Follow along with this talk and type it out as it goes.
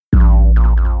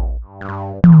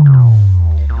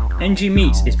NG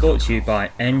Meets is brought to you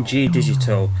by NG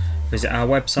Digital. Visit our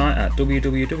website at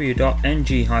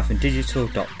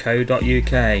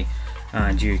www.ng-digital.co.uk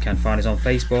and you can find us on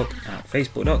Facebook at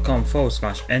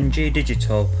facebook.com/NG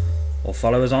Digital or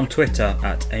follow us on Twitter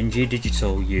at NG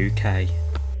Digital UK.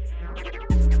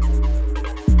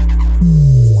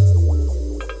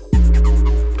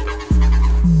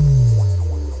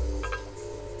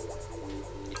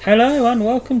 Hello and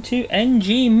welcome to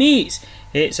NG Meets.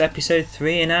 It's episode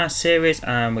 3 in our series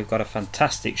and we've got a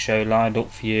fantastic show lined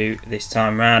up for you this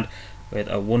time round with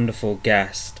a wonderful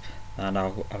guest, and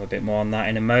I'll have a bit more on that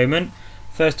in a moment.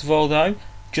 First of all though,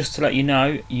 just to let you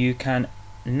know, you can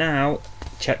now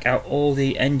check out all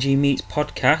the NG Meets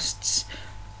podcasts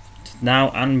now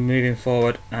and moving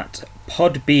forward at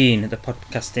Podbean, the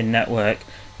podcasting network.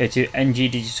 Go to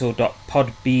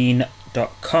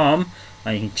ngdigital.podbean.com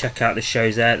and you can check out the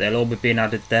shows there. They'll all be being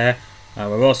added there.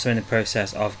 We're also in the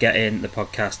process of getting the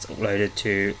podcast uploaded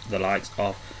to the likes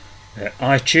of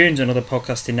iTunes and other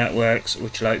podcasting networks,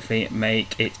 which will hopefully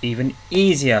make it even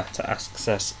easier to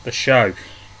access the show.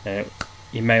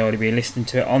 You may already be listening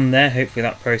to it on there. Hopefully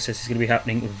that process is going to be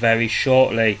happening very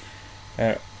shortly.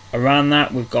 Around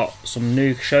that, we've got some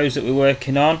new shows that we're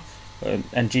working on.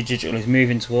 NG Digital is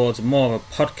moving towards more of a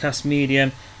podcast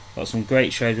medium. Got some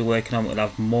great shows we're working on. We'll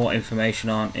have more information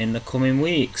on in the coming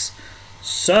weeks.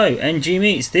 So, NG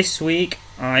Meets, this week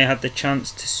I had the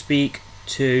chance to speak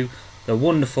to the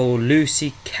wonderful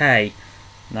Lucy Kay.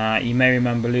 Now, you may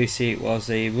remember Lucy was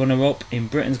the runner-up in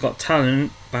Britain's Got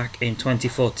Talent back in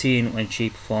 2014 when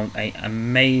she performed an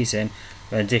amazing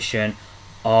rendition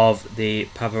of the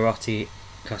Pavarotti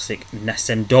classic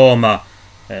Nessun Dorma.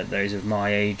 Those of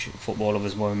my age, football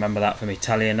lovers will remember that from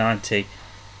Italia 90.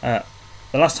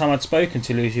 The last time I'd spoken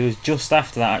to Lucy was just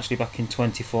after that, actually back in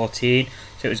 2014.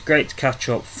 So it was great to catch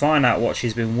up, find out what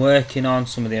she's been working on,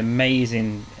 some of the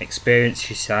amazing experience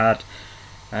she's had,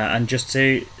 and just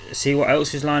to see what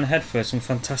else is lying ahead for her. Some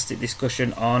fantastic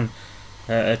discussion on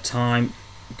her time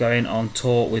going on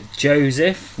tour with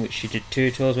Joseph, which she did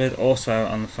 2 tours with, also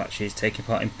on the fact she's taking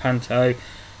part in Panto,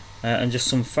 and just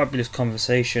some fabulous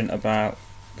conversation about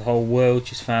the whole world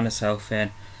she's found herself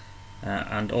in.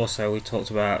 And also we talked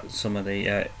about some of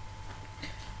the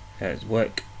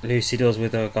work Lucy does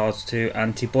with regards to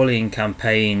anti-bullying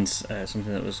campaigns,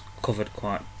 something that was covered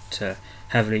quite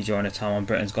heavily during her time on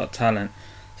Britain's Got Talent.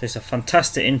 So it's a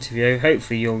fantastic interview.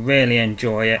 Hopefully you'll really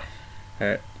enjoy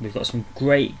it. We've got some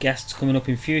great guests coming up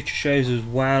in future shows as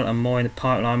well, and more in the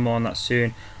pipeline, more on that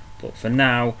soon. But for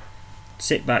now,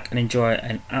 sit back and enjoy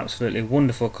an absolutely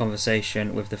wonderful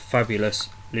conversation with the fabulous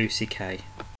Lucy Kay.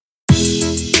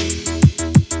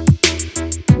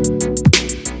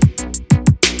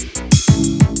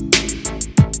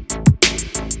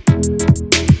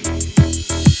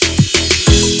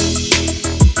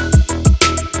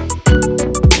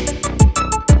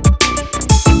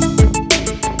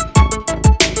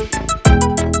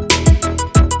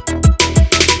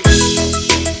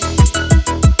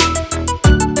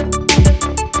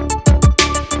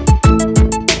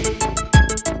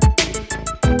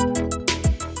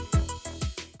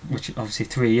 Obviously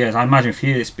 3 years. I imagine for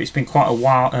you it's been quite a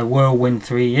whirlwind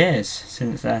 3 years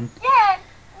since then. Yeah,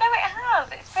 no it has.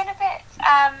 It's been a bit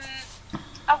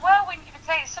a whirlwind, you would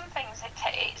say. Some things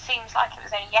it seems like it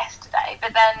was only yesterday,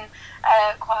 but then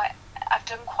I've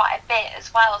done quite a bit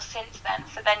as well since then.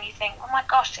 So then you think, oh my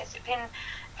gosh, has it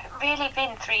really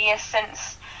been 3 years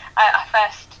since I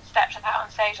first stepped out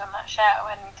on stage on that show?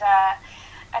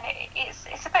 And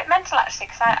it's a bit mental actually,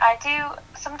 because I do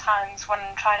sometimes, when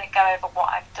I'm trying to go over what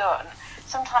I've done,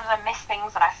 sometimes I miss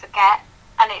things and I forget,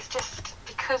 and it's just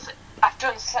because I've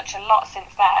done such a lot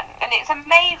since then, and it's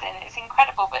amazing, it's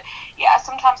incredible. But yeah, I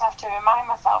sometimes have to remind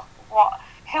myself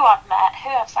who I've met, who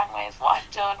I've sang with, what I've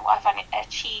done, what I've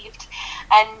achieved,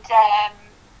 and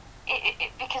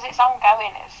because it's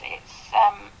ongoing,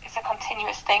 it's a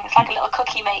continuous thing. It's like a little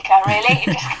cookie maker, really.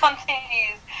 It just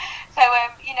continues. So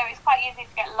it's quite easy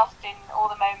to get lost in all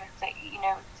the moments that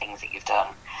things that you've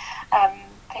done.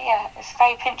 But yeah, it's a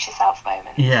very pinch yourself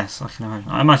moment. Yes, I can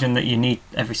imagine. I imagine that you need,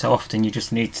 every so often, you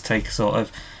just need to take sort of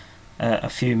a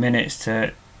few minutes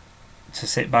to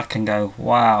sit back and go,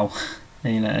 wow,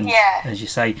 and yeah. As you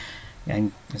say,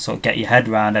 and sort of get your head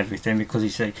around everything, because you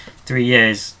say 3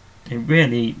 years, it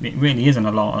really isn't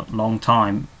a long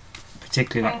time,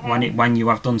 particularly when you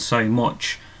have done so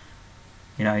much.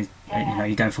 You're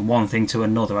going from one thing to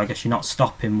another. I guess you're not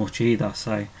stopping much either.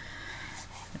 So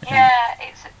yeah,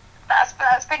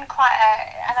 that's been quite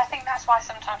and I think that's why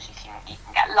sometimes you can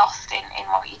get lost in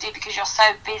what you do, because you're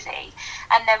so busy.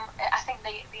 And then I think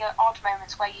the odd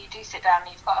moments where you do sit down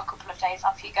and you've got a couple of days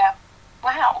off, you go,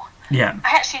 wow, Yeah.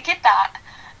 I actually did that,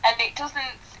 and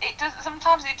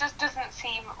sometimes it just doesn't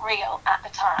seem real at the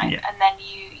time, Yeah. and then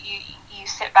you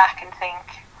sit back and think,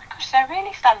 oh my gosh, did I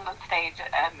really stand on stage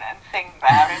and sing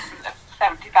there in front of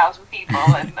 70,000 people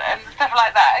and stuff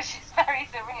like that? It's just very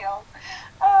surreal.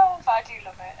 Oh, but I do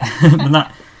love it.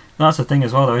 But that's the thing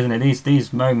as well, though, isn't it?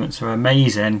 These moments are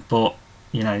amazing, but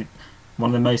you know, one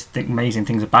of the most amazing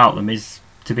things about them is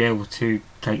to be able to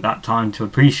take that time to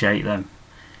appreciate them.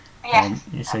 Yes,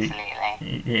 So absolutely.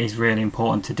 it is really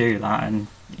important to do that, and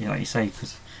like you say,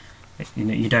 because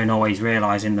you don't always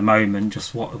realise in the moment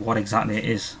just what exactly it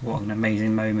is, what an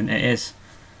amazing moment it is.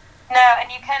 No,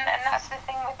 and that's the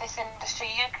thing with this industry.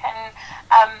 You can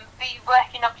be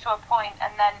working up to a point,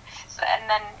 and then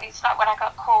it's like when I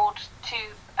got called to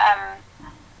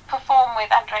perform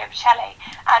with Andrea Bocelli,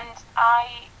 and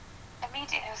I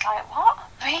immediately was like, "What?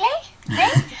 Really? Me?"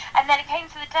 And then it came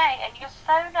to the day, and you're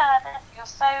so nervous, you're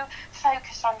so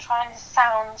focused on trying to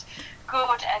sound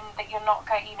good, and that you're not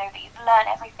going, that you've learned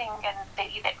everything, and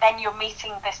that then you're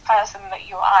meeting this person that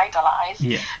you idolise,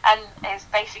 and it's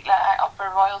basically like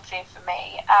opera royalty for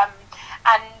me,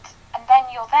 and then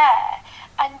you're there,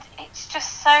 and it's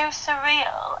just so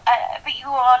surreal, but you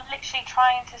are literally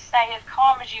trying to stay as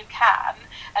calm as you can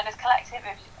and as collective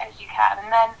as you can,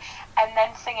 and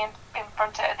then sing in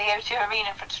front of the O2 Arena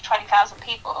in front of 20,000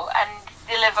 people and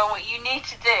deliver what you need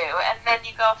to do, and then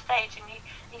you go off stage and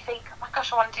you think, oh my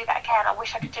gosh, I want to do that again, I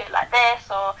wish I could do it like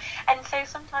this, and so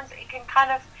sometimes it can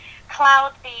kind of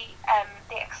cloud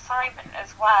the excitement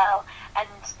as well, and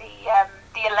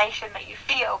the elation that you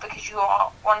feel because you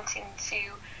are wanting to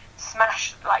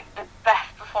smash like the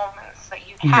best performance that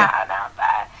you can out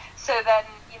there. So then,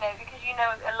 because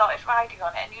a lot is riding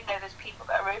on it, and there's people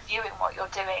that are reviewing what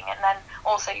you're doing, and then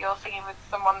also you're singing with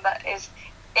someone that is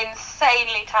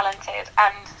insanely talented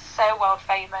and so world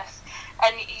famous,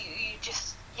 and you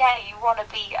just you want to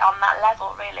be on that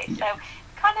level, really. So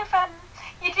kind of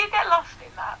you do get lost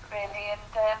in that, really,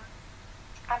 and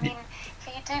I mean,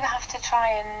 so you do have to try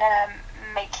and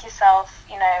make yourself,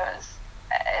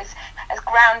 as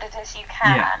grounded as you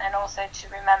can, and also to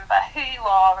remember who you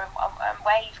are and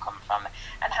where you've come from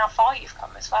and how far you've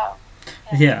come as well.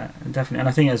 Yeah, definitely. And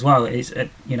I think as well, it's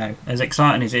as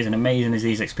exciting as it is and amazing as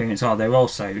these experiences are, they're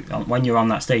also, when you're on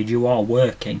that stage, you are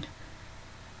working.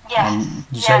 Yes.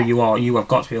 So you have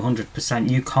got to be 100%.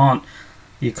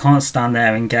 You can't stand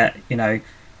there and get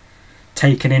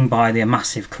taken in by the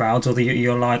massive crowds, or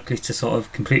you're likely to sort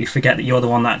of completely forget that you're the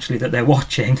one that they're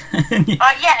watching. And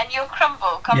you'll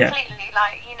crumble completely.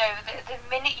 Like the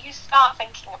minute you start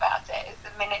thinking about it is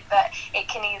the minute that it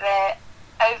can either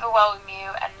overwhelm you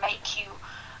and make you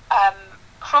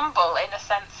crumble, in a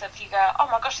sense of you go, oh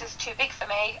my gosh, this is too big for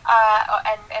me,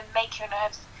 and make your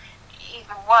nerves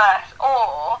even worse,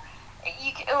 or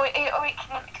it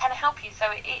can kind of help you. So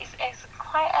it's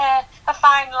quite a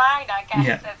fine line, I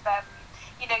guess, of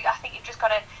I think you've just got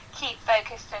to keep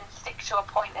focused and stick to a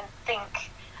point and think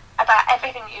about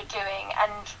everything that you're doing,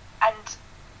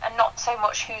 and not so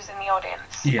much who's in the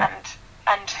audience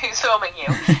and who's filming you.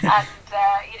 And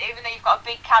even though you've got a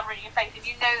big camera in your face, if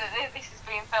you know that this is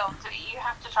being filmed, you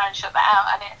have to try and shut that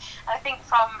out. And I think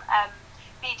from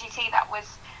BGT that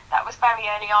was very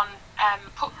early on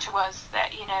put to us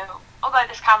that although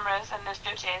there's cameras and there's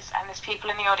judges and there's people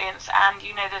in the audience, and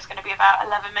there's going to be about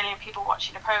 11 million people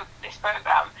watching this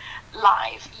program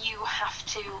live, you have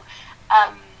to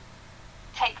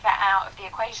take that out of the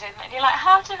equation. And you're like,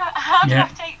 how do I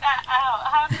take that out?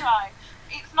 How do I?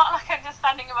 It's not like I'm just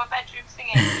standing in my bedroom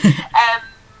singing.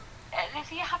 And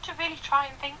so you have to really try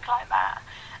and think like that.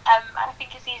 And I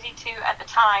think it's easy to, at the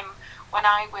time when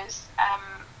I was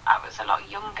a lot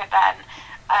younger then,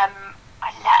 I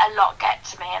let a lot get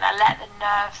to me, and I let the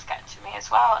nerves get to me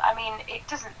as well. I mean, it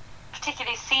doesn't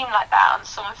particularly seem like that on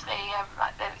some of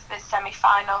the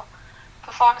semi-final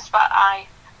performance, but I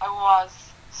was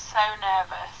so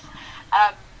nervous,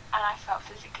 and I felt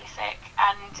physically sick,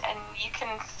 and you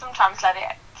can sometimes let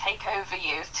it take over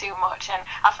you too much, and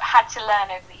I've had to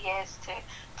learn over the years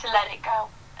to let it go,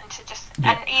 and to just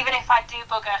and even if I do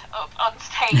bugger up on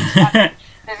stage,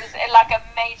 there's like a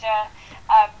major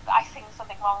I sing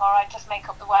something wrong, or I just make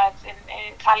up the words in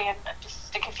Italian, just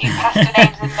stick a few pasta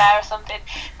names in there or something,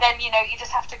 then you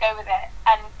just have to go with it.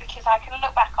 And because I can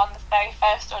look back on the very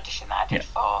first audition that I did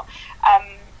for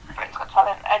Britain's Got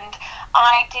Talent, and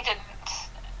I didn't,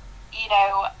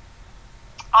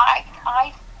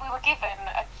 we were given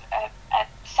a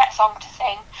set song to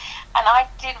sing, and I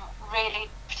didn't really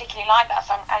particularly like that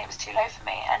song, and it was too low for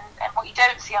me. And what you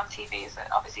don't see on TV is that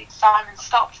obviously Simon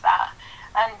stopped that,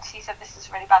 and he said, this is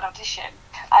a really bad audition,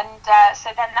 And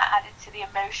so then that added to the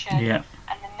emotion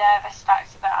and the nervous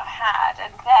factor that I had.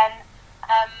 And then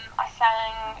I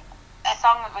sang a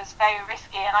song that was very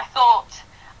risky, and I thought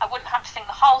I wouldn't have to sing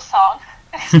the whole song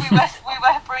because we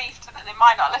were briefed that they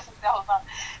might not listen to the whole song.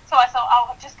 So I thought,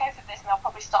 I'll just go for this and they'll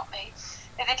probably stop me.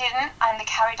 But they didn't, and they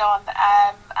carried on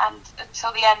and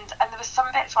until the end. And there were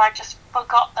some bits where I just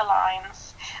forgot the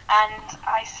lines, and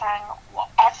I sang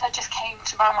whatever just came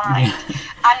to my mind.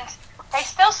 And they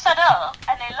still stood up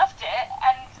and they loved it.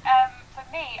 And for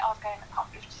me, I was going, I can't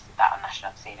believe I just did that on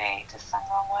national TV, just sang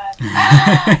the wrong words.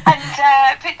 And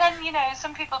but then, you know,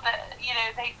 some people that, you know,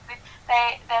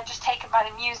 they're just taken by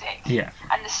the music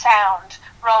and the sound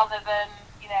rather than,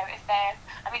 you know, if they're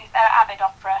avid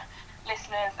opera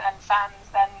listeners and fans,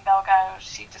 then they'll go,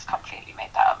 she just completely made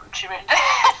that up and she ruined it.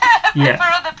 But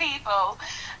for other people,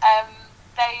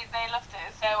 they loved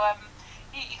it. So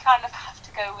you kind of have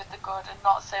to go with the good and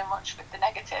not so much with the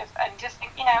negative, and just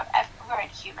think, you know, we're a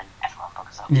human, everyone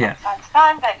fucks up from time to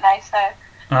time, don't they? So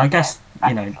I guess,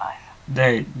 you know,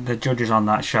 the judges on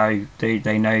that show,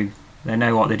 they know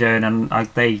what they're doing, and I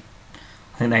think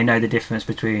they know the difference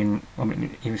between, I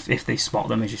mean, if they spot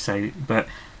them, as you say, but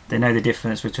they know the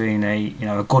difference between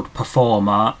a good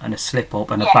performer and a slip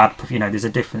up and a bad. You know, there's a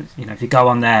difference. You know, if you go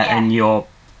on there and you're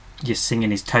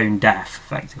singing is tone deaf,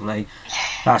 effectively,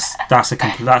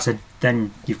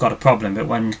 then you've got a problem. But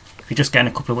if you're just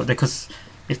getting a couple of, because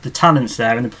if the talent's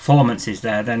there and the performance is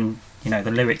there, then, you know,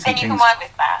 the lyrics and things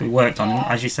be worked on. And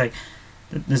as you say,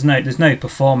 there's no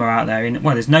performer out there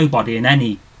there's nobody in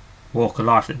any walk of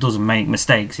life that doesn't make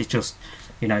mistakes. It's just,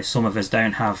 you know, some of us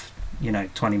don't have, you know,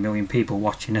 20 million people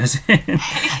watching us.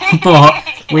 But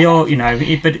we all, you know,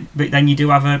 but then you do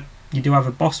have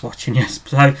a boss watching you.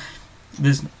 So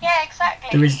there's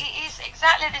exactly. It is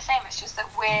exactly the same. It's just that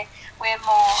we're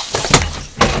more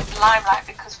in the limelight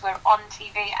because we're on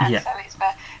TV, and so it's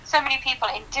for so many people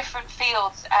in different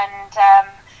fields, and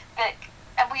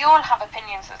we all have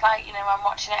opinions. It's like, you know, I'm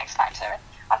watching X Factor and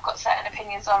I've got certain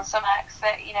opinions on some acts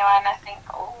that, you know, and I think,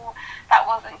 oh, that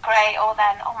wasn't great, or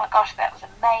then, oh my gosh, that was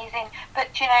amazing.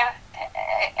 But, you know,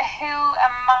 who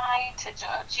am I to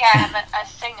judge? Yeah, I'm a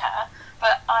singer,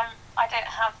 but I don't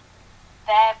have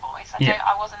their voice.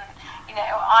 I wasn't, you know,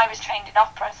 I was trained in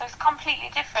opera, so it's completely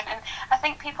different. And I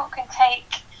think people can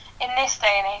take, in this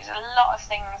day and age, a lot of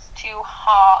things to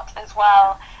heart as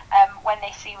well when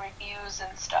they see reviews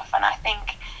and stuff. And I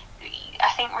think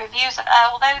reviews,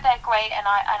 although they're great, and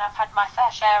I've had my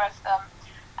fair share of them,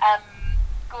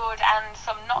 good and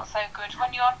some not so good.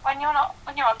 When you're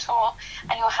on tour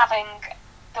and you're having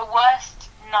the worst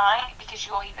night because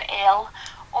you're either ill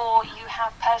or you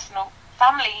have personal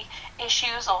family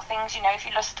issues or things, you know, if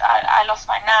you I lost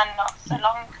my nan not so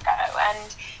long ago,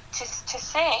 and to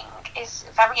sing is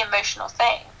a very emotional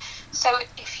thing. So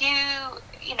if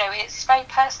you know, it's very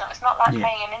personal. It's not like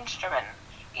playing an instrument.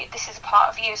 This is a part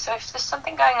of you. So if there's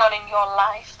something going on in your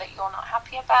life that you're not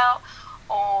happy about,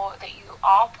 or that you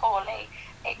are poorly,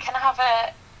 it can have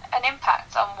an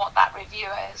impact on what that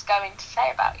reviewer is going to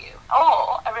say about you.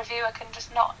 Or a reviewer can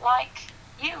just not like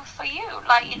you for you.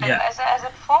 Like, you know, as a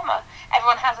performer,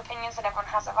 everyone has opinions and everyone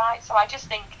has a right. So I just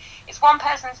think it's one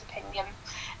person's opinion,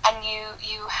 and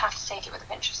you have to take it with a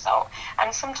pinch of salt.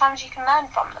 And sometimes you can learn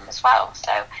from them as well.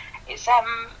 So it's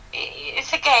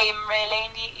a game, really,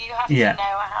 and you have to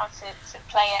know how to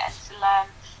play it and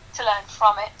to learn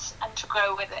from it and to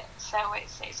grow with it. So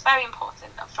it's very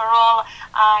important. And for all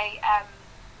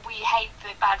we hate the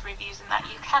bad reviews, and that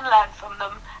you can learn from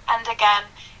them, and again,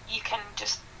 you can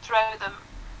just throw them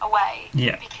away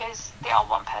because they are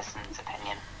one person's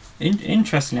opinion.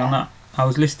 Interestingly, on that, I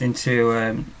was listening to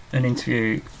an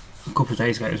interview a couple of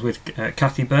days ago. It was with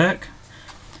Kathy Burke.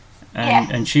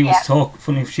 And she was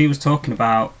she was talking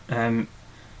about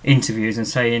interviews and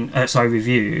saying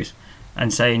reviews,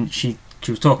 and saying she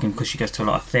was talking because she goes to a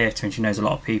lot of theatre and she knows a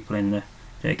lot of people in the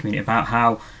theatre community, about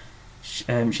how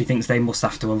she thinks they must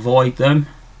have to avoid them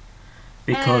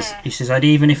because he says that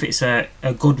even if it's a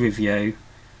good review,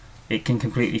 it can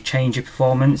completely change your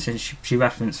performance. And she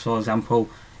referenced, for example,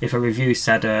 if a review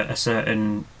said a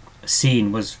certain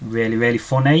scene was really, really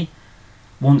funny,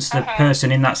 once the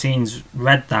person in that scene's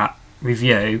read that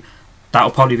review, that'll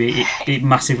probably be it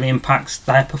massively impacts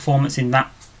their performance in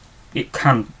that. It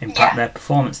can impact their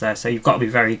performance there, so you've got to be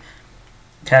very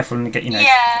careful and get, you know,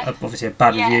 obviously a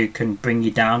bad review can bring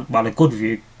you down, while a good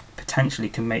review potentially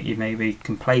can make you maybe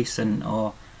complacent,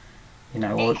 or, you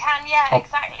know, it can,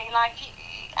 exactly. Like,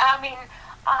 I mean,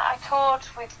 I toured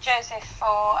with Joseph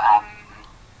for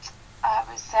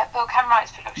was Bill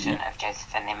Camwright's production of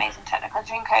Joseph and the Amazing Technicolor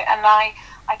Dreamcoat, and I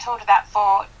toured that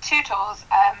for 2 tours,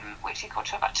 which equaled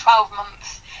to about 12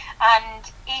 months,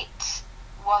 and it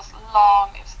was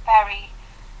long. It was very,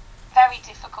 very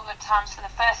difficult at times for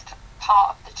the first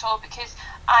part of the tour, because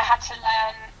I had to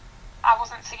learn. I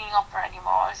wasn't singing opera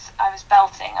anymore. I was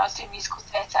belting. I was doing musical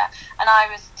theatre, and I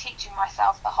was teaching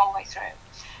myself the whole way through.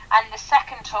 And the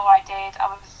second tour I did, I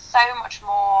was so much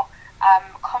more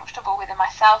comfortable within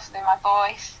myself, within my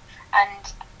voice,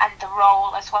 and the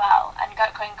role as well, and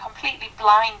going completely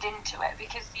blind into it,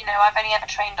 because I've only ever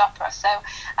trained opera, so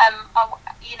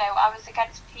I was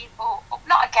against people,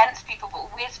 not against people, but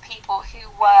with people who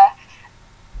were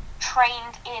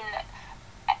trained in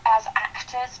as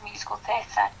actors, musical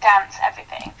theatre, dance,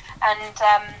 everything,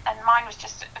 and mine was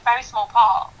just a very small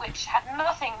part, which had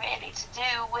nothing really to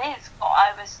do with what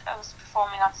I was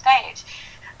performing on stage,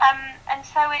 and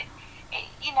so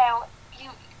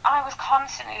I was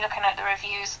constantly looking at the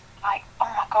reviews, like, oh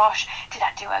my gosh, did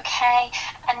I do okay?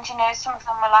 And some of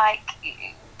them were like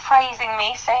praising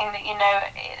me, saying that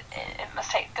it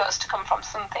must take guts to come from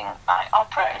something like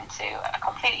opera into a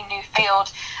completely new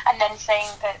field, and then saying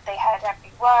that they heard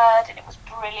every word and it was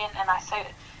brilliant, and I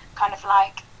sewed kind of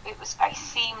like it was very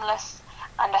seamless,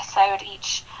 and I sewed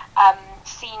each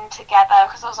scene together,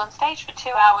 because I was on stage for 2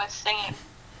 hours singing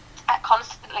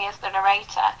constantly as the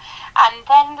narrator. And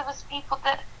then there was people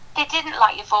that they didn't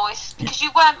like your voice because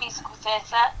you weren't musical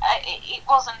theatre, it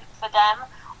wasn't for them,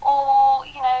 or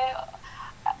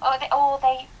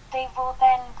they will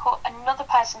then put another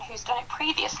person who's done it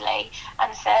previously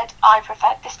and said, I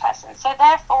prefer this person, so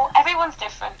therefore everyone's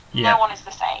different, no one is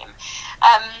the same,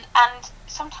 and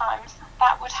sometimes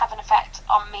that would have an effect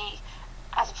on me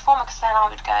as a performer, because then I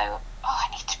would go, oh,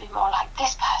 I need to be more like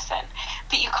this person,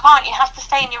 but you can't, you have to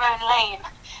stay in your own lane,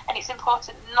 and it's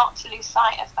important not to lose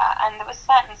sight of that. And there were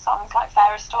certain songs like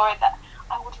Fairer Story that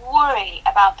I would worry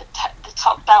about the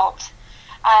top belt,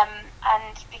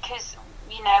 and because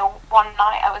one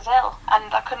night I was ill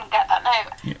and I couldn't get that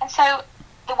note, and so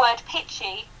the word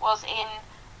pitchy was in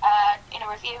a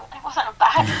review, and it wasn't a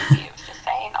bad review, it was just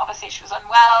saying obviously she was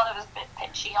unwell, it was a bit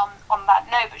pitchy on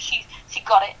that note, but she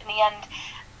got it in the end.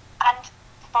 And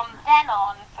from then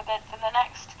on, for the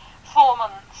next 4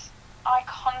 months, I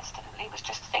constantly was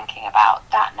just thinking about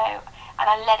that note, and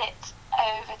I let it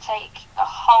overtake the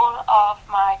whole of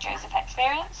my Joseph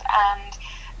experience and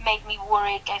made me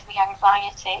worried, gave me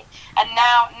anxiety. And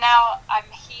now I'm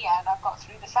here and I've got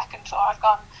through the second tour, I've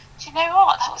gone, do you know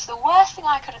what, that was the worst thing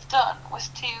I could have done, was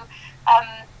to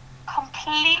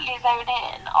completely zone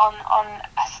in on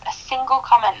a single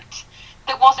comment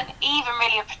that wasn't even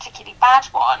really a particularly bad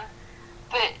one,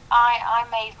 but I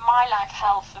made my life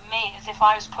hell for me, as if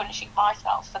I was punishing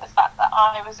myself for the fact that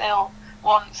I was ill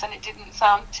once and it didn't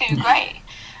sound too great,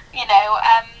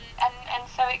 and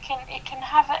so it can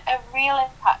have a real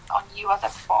impact on you as a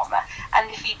performer. And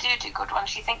if you do good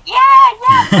ones, you think, yeah,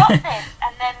 I've got this,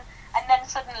 and then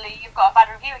suddenly you've got a bad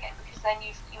review again, because then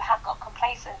you have got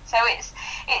complacent. So it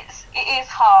is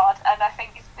hard, and I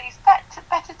think it's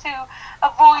better to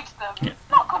avoid them,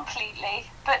 not completely,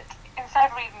 but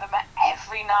instead of reading them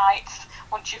every night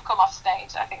once you've come off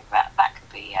stage. I think that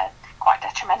could be quite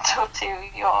detrimental to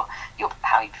your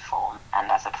how you perform,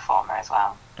 and as a performer as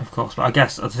well. Of course, but I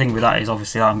guess the thing with that is,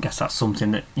 obviously, I guess that's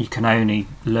something that you can only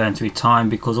learn through time,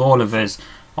 because all of us,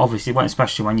 obviously,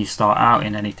 especially when you start out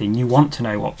in anything, you want to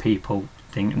know what people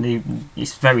think, and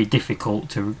it's very difficult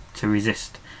to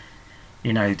resist, the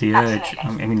urge.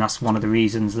 Absolutely. I mean, that's one of the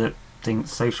reasons that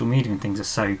social media and things are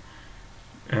so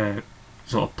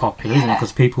sort of popular, isn't it?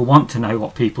 Because people want to know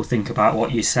what people think about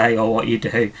what you say or what you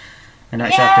do, and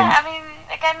actually, I mean,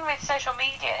 again, with social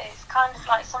media, it's kind of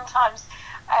like sometimes.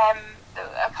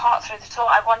 Apart through the tour,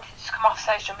 I wanted to come off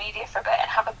social media for a bit and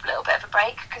have a little bit of a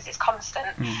break, because it's constant,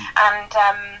 and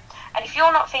if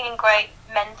you're not feeling great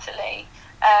mentally,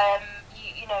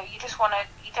 you just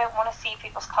you don't want to see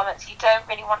people's comments. You don't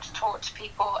really want to talk to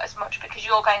people as much because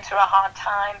you're going through a hard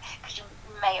time, because you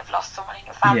may have lost someone in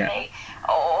your family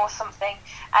or something,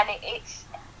 and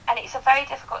it's a very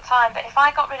difficult time. But if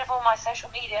I got rid of all my social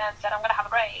media and said I'm going to have a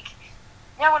break,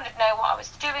 no one would know what I was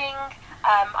doing.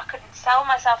 I couldn't sell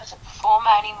myself as a performer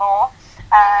anymore.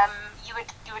 You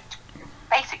would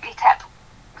basically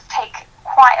take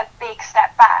quite a big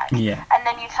step back, and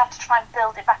then you'd have to try and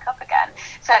build it back up again.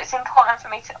 So it's important for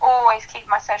me to always keep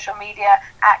my social media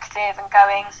active and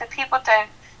going, so people don't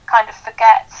kind of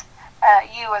forget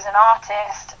you as an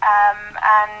artist,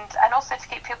 and also to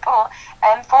keep people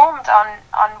informed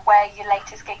on where your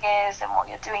latest gig is and what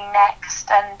you're doing next.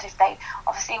 And if they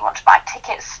obviously want to buy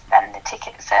tickets, then the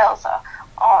ticket sales are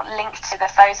linked to the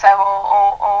photo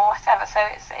or whatever. So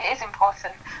it is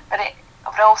important, but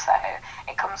also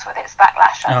it comes with its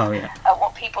backlash of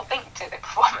what people think to the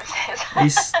performances.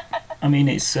 It's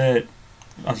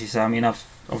as you say. I mean, I've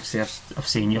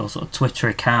seen your sort of Twitter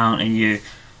account, and you,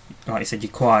 like you said,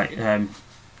 you're quite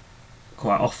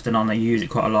often on there. You use it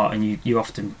quite a lot, and you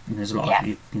often, there's a lot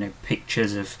of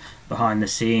pictures of behind the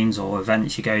scenes or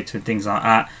events you go to and things like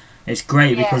that. It's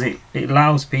great because it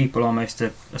allows people almost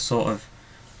a sort of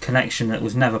connection that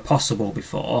was never possible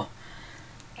before.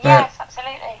 Yes,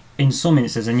 absolutely. In some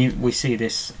instances, and we see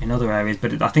this in other areas,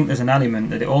 but I think there's an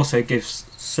element that it also gives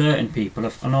certain people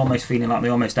an almost feeling like they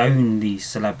almost own these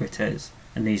celebrities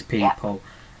and these people,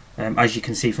 as you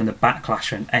can see from the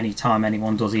backlash. And any time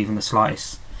anyone does even the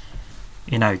slightest,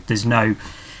 there's no,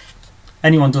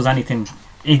 anyone does anything,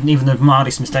 even the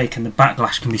mildest mistake, and the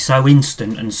backlash can be so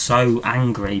instant and so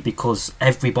angry because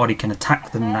everybody can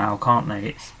attack them now, can't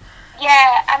they?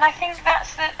 And I think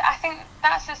that's the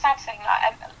sad thing.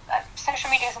 Social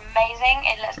media is amazing.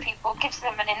 It lets people, gives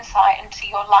them an insight into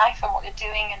your life and what you're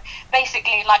doing, and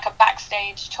basically like a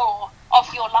backstage tour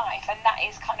of your life. And that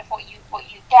is kind of what you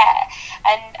get.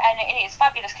 And it is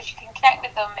fabulous because you can connect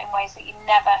with them in ways that you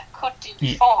never could do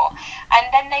before.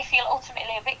 And then they feel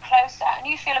ultimately a bit closer, and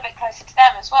you feel a bit closer to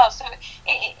them as well. So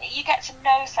you get to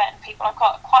know certain people. I've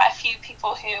got quite a few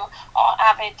people who are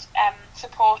avid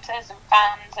supporters and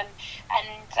fans, and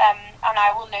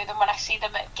I will know them when I see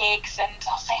them at gigs, and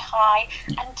I'll say hi.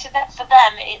 And for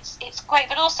them, it's great,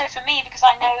 but also for me, because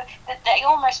I know that they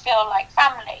almost feel like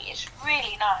family. It's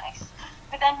really nice.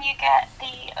 But then you get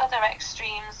the other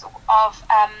extremes of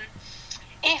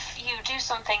if you do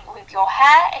something with your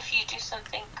hair, if you do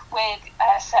something with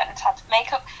a certain type of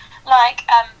makeup, like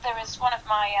there is one of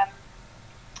my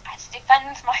I had to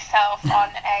defend myself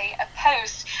on a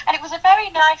post, and it was a very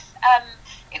nice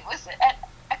it was a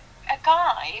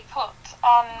guy put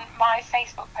on my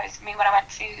Facebook post of me when I went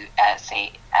to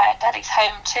see Daddy's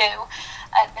Home 2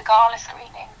 at the gala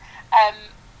screening.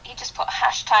 He just put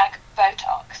hashtag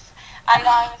Botox, and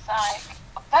I was like,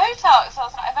 Botox? I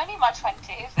was like, I'm only in my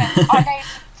 20s, and I know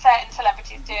certain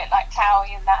celebrities do it, like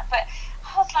Towie and that, but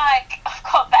I was like, I've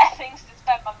got better things to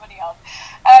spend my money on.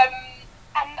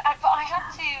 But I had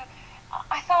to,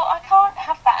 I thought, I can't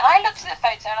have that. And I looked at the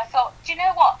photo and I thought, do you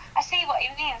know what? I see what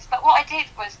it means, but what I did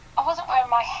was, I wasn't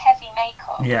wearing my heavy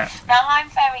makeup. Yeah. Now, I'm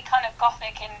very kind of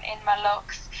gothic in my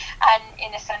looks, and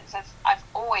in a sense of, I've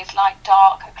always liked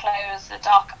darker clothes, the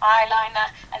dark eyeliner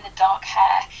and the dark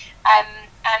hair.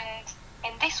 And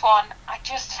in this one, I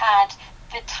just had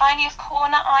the tiniest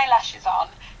corner eyelashes on,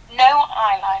 no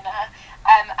eyeliner,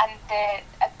 and a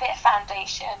bit of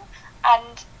foundation,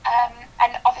 and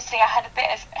obviously I had a bit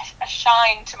of a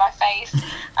shine to my face, and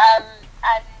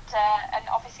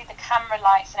obviously the camera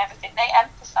lights and everything, they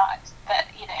emphasise that,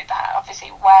 that obviously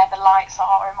where the lights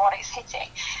are and what it's hitting.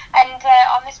 And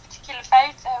on this particular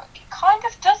photo, it kind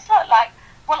of does look like,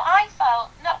 well, I felt,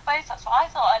 not Botox, but I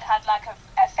thought I'd had like a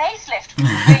facelift, which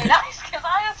was really nice, because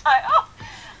I was like,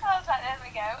 there we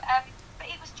go. But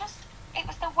it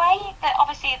was the way that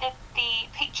obviously the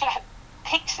picture had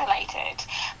pixelated,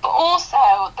 but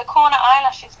also the corner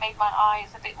eyelashes made my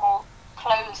eyes a bit more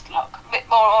closed look, a bit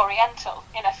more oriental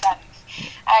in a sense.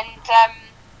 And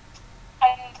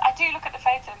I do look at the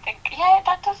photo and think, yeah, it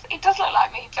does look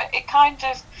like me, but it kind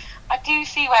of, I do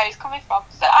see where he's coming from.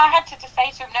 So I had to just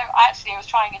say to him, no, actually I was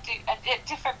trying a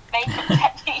different makeup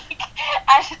technique,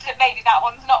 and maybe that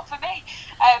one's not for me.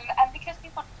 And because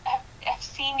people have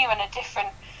seen you in a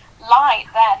different light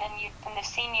then, and they've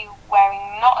seen you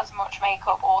wearing not as much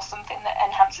makeup or something that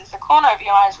enhances the corner of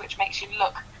your eyes, which makes you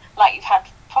look like you've had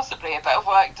possibly a bit of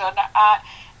work done, that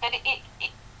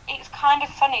it's kind of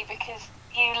funny, because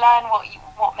you learn what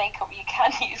makeup you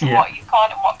can use and what you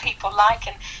can't, and what people like,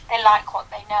 and they like what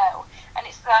they know. And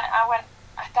it's like, I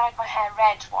dyed my hair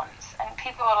red once, and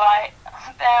people were like,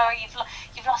 "Oh, you've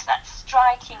lost that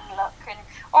striking look," and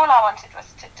all I wanted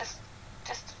was to just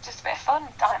a bit of fun,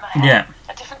 dye my hair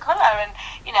a different colour, and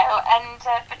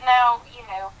but now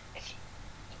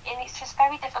it's just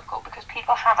very difficult, because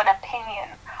people have an opinion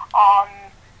on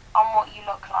what you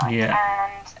look like,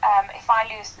 and if I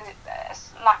lose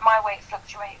like my weight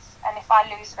fluctuates, and if I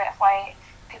lose a bit of weight,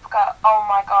 people go, oh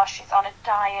my gosh, she's on a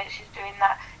diet, she's doing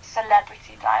that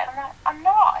celebrity diet. I'm like, I'm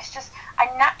not. It's just I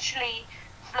naturally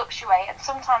fluctuate, and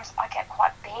sometimes I get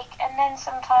quite big, and then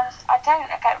sometimes I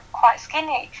don't. I get quite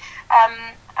skinny,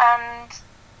 and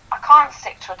I can't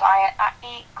stick to a diet. I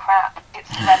eat crap. It's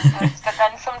horrendous. But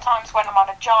then sometimes when I'm on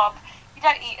a job, you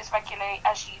don't eat as regularly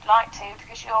as you'd like to,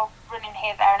 because you're running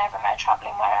here, there, and everywhere,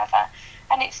 travelling wherever.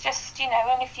 And it's just,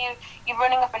 and if you're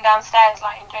running up and down stairs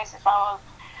like in Joseph Howell,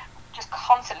 just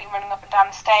constantly running up and down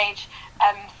the stage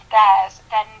stairs,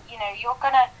 then you're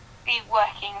gonna be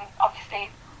working obviously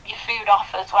your food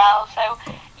off as well. So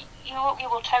you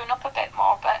will tone up a bit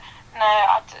more. But no,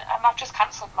 I've just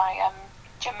cancelled my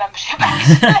gym membership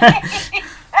actually.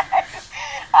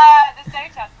 There's no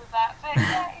chance of that. But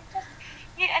yeah, it's just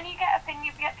you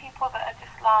get people that are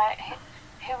just like,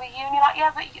 who are you? And you're like,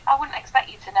 yeah, but I wouldn't expect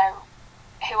you to know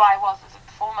who I was as a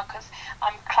performer, because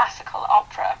I'm classical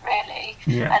opera really,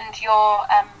 and you're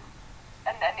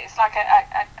and it's like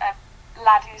a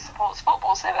lad who supports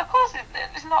football, so of course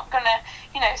it's not gonna,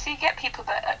 so you get people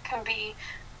that can be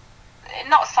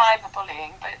not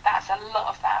cyberbullying, but that's a lot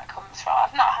of that comes from.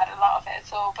 I've not had a lot of it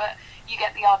at all, but you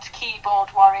get the odd keyboard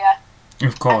warrior,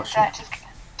 of course, and,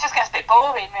 just gets a bit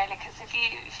boring really, because if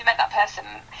you met that person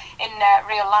in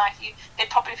real life, they'd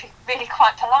probably be really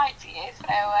quite polite to you. So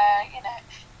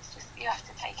it's just, you have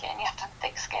to take it, and you have to have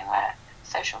thick skin where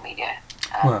social media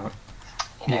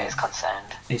is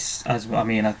concerned. It's you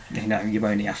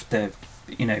only have to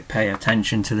pay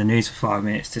attention to the news for 5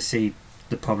 minutes to see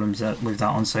the problems with that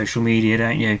on social media,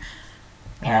 don't you?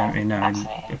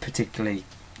 And particularly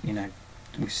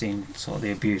we've seen sort of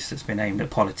the abuse that's been aimed at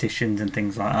politicians and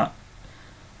things like that.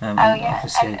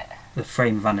 Obviously, the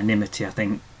frame of anonymity, I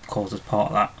think, causes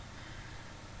part of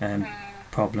that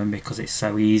problem, because it's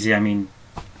so easy. I mean,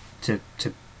 to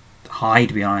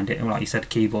hide behind it, and like you said,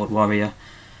 keyboard warrior.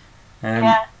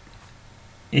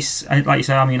 It's like you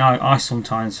say. I mean, I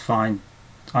sometimes find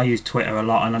I use Twitter a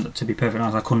lot, and to be perfectly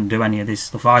honest, I couldn't do any of this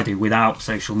stuff I do without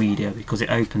social media, because it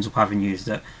opens up avenues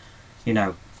that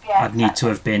I'd need to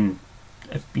have been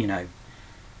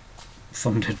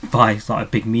funded by like a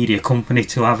big media company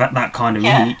to have that kind of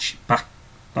reach back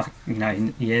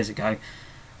years ago.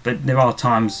 But there are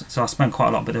times, so I spend quite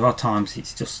a lot, but there are times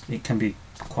it can be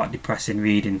quite depressing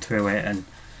reading through it, and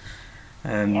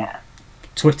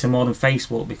Twitter more than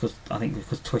Facebook, because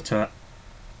Twitter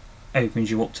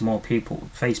opens you up to more people.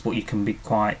 Facebook, you can be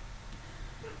quite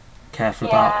careful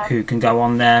about who can go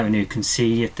on there and who can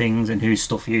see your things and whose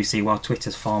stuff you see, while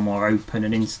Twitter's far more open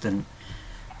and instant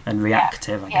and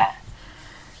reactive, I guess.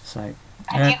 So,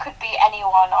 and you could be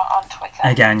anyone on Twitter.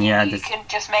 Again, you can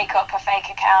just make up a fake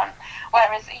account,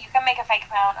 whereas you can make a fake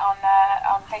account on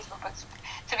Facebook. But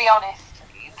to be honest,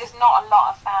 there's not a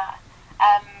lot of that.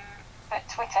 But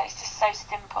Twitter is just so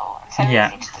simple and so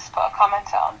easy to just put a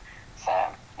comment on. So.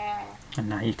 And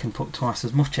now you can put twice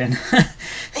as much in. Yeah,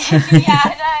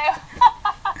 I know.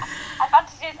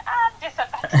 Advantages and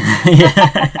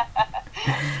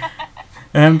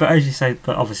disadvantages. But as you say,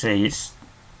 but obviously it's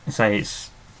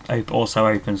also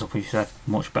opens up, as you said,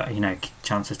 much better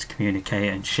chances to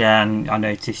communicate and share. And I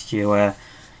noticed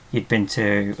you'd been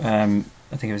to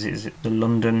I think it was the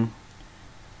London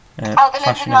the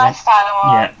London Lifestyle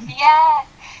Awards. Yeah,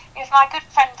 it was my good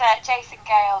friend Jason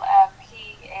Gale.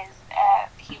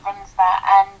 He runs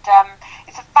that, and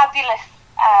it's a fabulous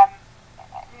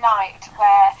night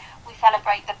where we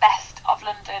celebrate the best of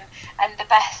London and the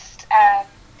best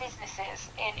businesses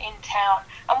in town,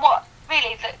 and what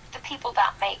really the people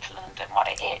that make London what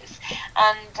it is.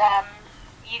 And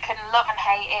you can love and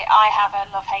hate it. I have a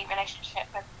love-hate relationship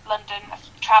with London.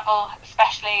 Travel,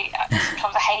 especially,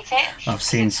 sometimes I hate it. I've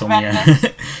seen some, and then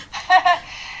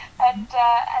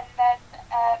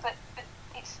but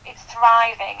it's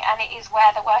thriving, and it is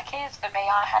where the work is for me.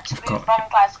 I had to move from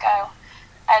Glasgow,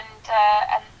 and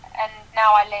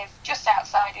now I live just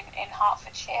outside in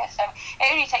Hertfordshire, so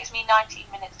it only takes me 19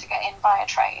 minutes to get in by a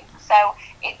train, so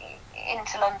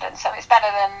into London. So it's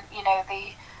better than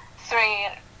the 3,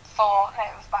 4. No,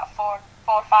 it was about 4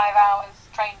 or 5 hours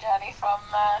train journey from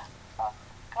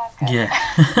Glasgow. Yeah,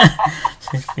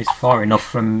 it's far enough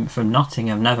from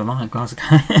Nottingham. Never mind Glasgow.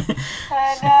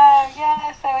 No,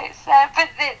 yeah. So it's but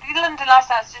the London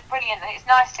Lifestyle is just brilliant. It's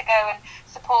nice to go and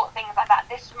support things like that.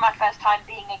 This was my first time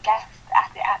being a guest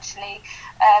at it, actually.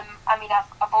 I mean,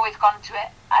 I've always gone to it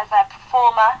as a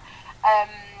performer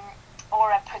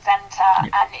or a presenter,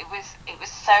 and it was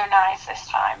so nice this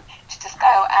time to just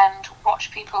go and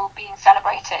watch people being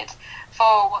celebrated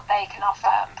for what they can offer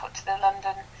and put to the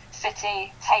London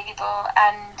City table,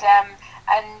 and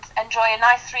enjoy a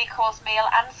nice 3-course meal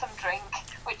and some drink,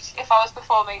 which if I was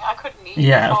performing I couldn't eat.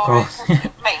 Yeah, of course. It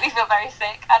would make me feel very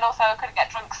sick, and also I couldn't get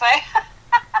drunk, so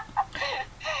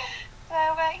so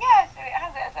it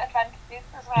has its advantages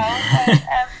as well.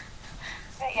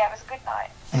 But yeah, it was a good night.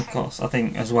 Of course, I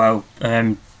think as well,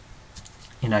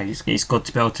 it's good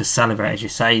to be able to celebrate, as you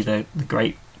say, the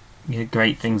great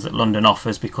things that London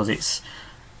offers, because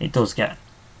it does get,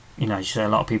 as you say, a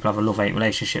lot of people have a love-hate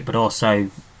relationship, but also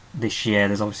this year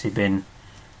there's obviously been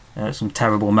some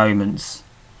terrible moments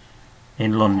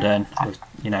in London, with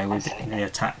Absolutely. the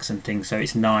attacks and things. So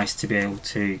it's nice to be able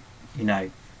to,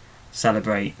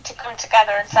 celebrate. To come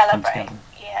together and Come celebrate. together.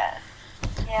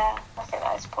 Yeah, I think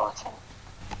that is important.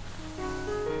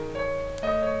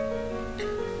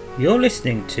 You're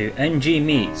listening to NG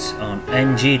Meets on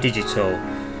NG Digital.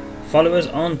 Follow us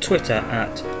on Twitter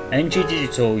at NG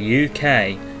Digital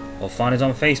UK, or find us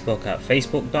on Facebook at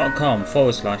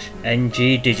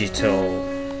facebook.com/NG Digital.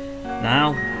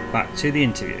 Now, back to the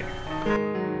interview.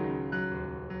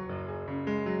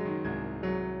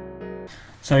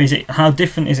 So how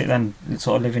different is it then,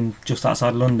 sort of living just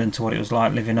outside London to what it was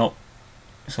like living up,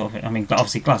 sort of, I mean,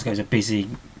 obviously Glasgow's a busy,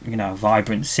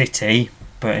 vibrant city,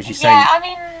 but as you say... Yeah, I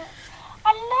mean,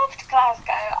 I loved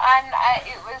Glasgow, and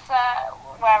it was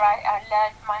where I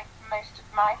learned most of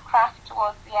my craft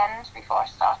towards the end before I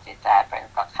started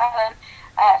Britain's Got Talent.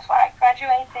 It's where I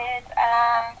graduated,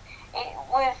 and it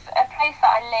was a place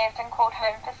that I lived and called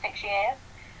home for 6 years.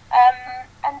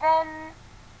 And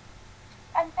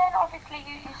then obviously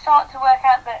you start to work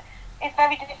out that it's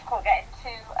very difficult getting to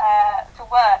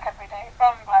work every day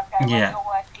from Glasgow when you're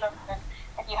working in London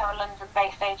and you have a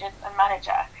London-based agent and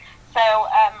manager. So,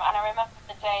 and I remember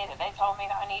the day that they told me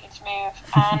that I needed to move,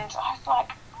 and I was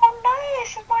like, oh no,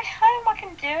 this is my home, I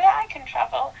can do it, I can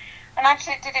travel. And I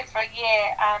actually did it for a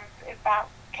year, and it about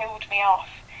killed me off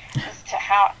as to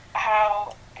how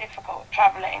difficult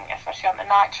travelling, especially on the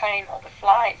night train or the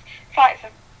flights. Flights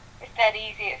are, it's dead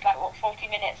easy, it's like 40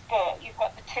 minutes, but you've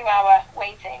got the 2-hour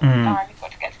waiting time, you've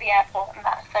got to get to the airport and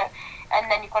that, so, and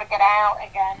then you've got to get out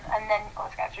again, and then you've got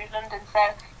to get through London,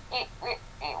 so it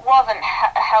wasn't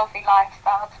a healthy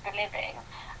lifestyle to be living.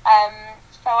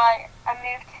 So I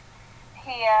moved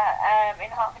here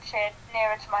in Hertfordshire,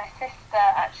 nearer to my sister.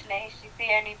 Actually, she's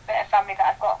the only bit of family that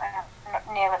I've got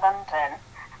nearer London.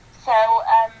 So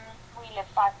we live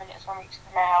 5 minutes from each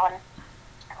other now, and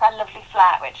I've got a lovely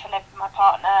flat which I live with my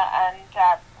partner and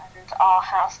our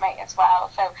housemate as well.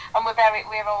 So, and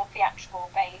we're all theatrical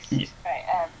based,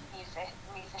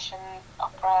 musicians,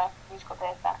 opera, musical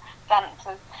theatre,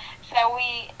 dancers. So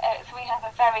we have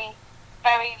a very,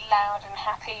 very loud and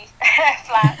happy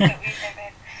flat that we live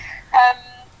in.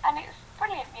 And it's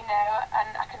brilliant,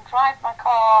 and I can drive my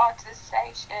car to the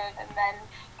station and then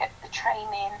get the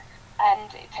train in,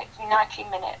 and it takes me 90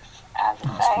 minutes, as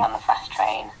I say, on the fast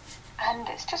train, and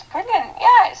it's just brilliant.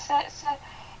 Yeah,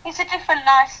 it's a different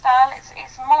lifestyle.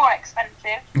 It's more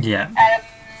expensive. Yeah.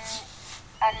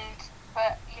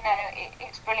 But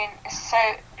it's brilliant. It's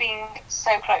being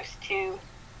so close to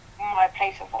my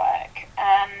place of work,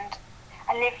 and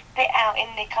I live a bit out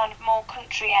in the kind of more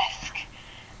country-esque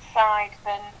side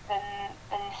than the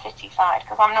city side,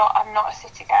 because I'm not a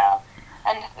city girl,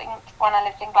 and I think when I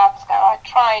lived in Glasgow I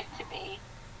tried to be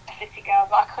a city girl,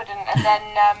 but I couldn't, and then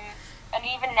and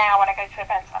even now when I go to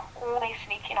events I'm always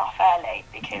sneaking off early,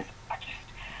 because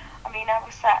when I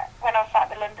was at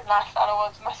the London Lifestyle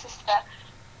Awards, my sister,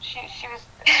 she was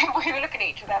we were looking at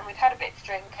each other, and we'd had a bit to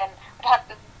drink and we'd had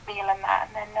the meal and that,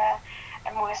 and then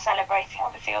and we were celebrating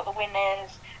obviously all the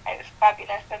winners. It was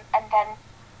fabulous, and then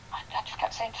I just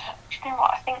kept saying to her, do you know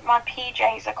what, I think my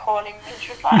PJs are calling me. She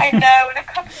was like, I know, and a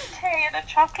cup of tea and a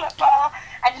chocolate bar,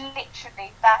 and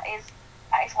literally that is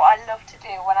what I love to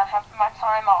do when I have my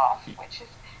time off, which is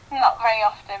not very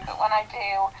often, but when I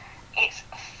do, it's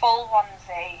full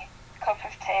onesie, cup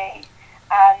of tea,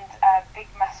 and a big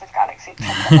massive Galaxy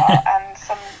chocolate bar and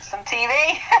some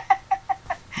TV.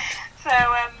 So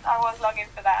I was longing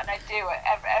for that, and I do it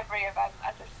every event.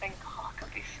 I just think, I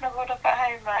could be snuggled up at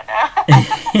home right now.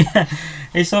 Yeah.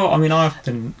 It's all. I mean, I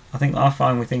think I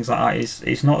find with things like that,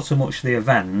 it's not so much the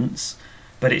events,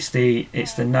 but it's the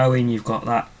knowing you've got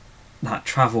that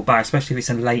travel back, especially if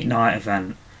it's a late night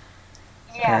event.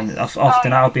 Yes. And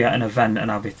often I'll be at an event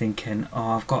and I'll be thinking,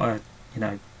 I've got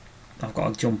to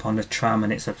jump on the tram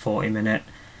and it's a 40-minute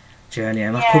journey,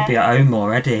 and I could be at home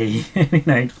already.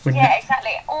 Yeah,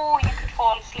 exactly. Or you could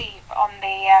fall asleep on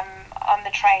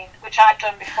the train, which I've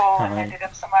done before and ended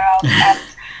up somewhere else.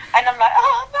 And I'm like,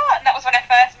 oh no! And that was when I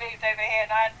first moved over here,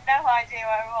 and I had no idea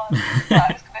where I was. But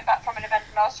I was coming back from an event,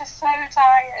 and I was just so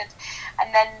tired.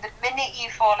 And then the minute you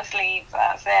fall asleep,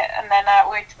 that's it. And then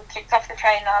we kicked off the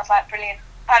train, and I was like, brilliant!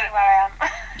 I know where I am.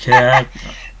 Yeah.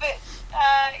 But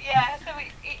so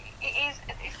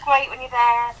it's great when you're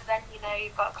there, but then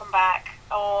you've got to come back,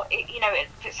 or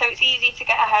so it's easy to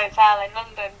get a hotel in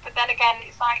London, but then again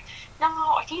it's like, no,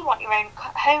 you want your own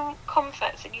home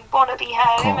comforts and you want to be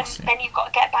home, and then you've got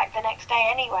to get back the next day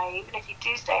anyway, even if you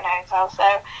do stay in a hotel.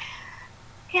 So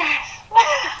yes.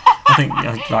 I think,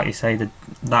 like you say,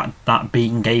 that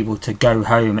being able to go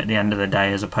home at the end of the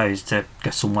day as opposed to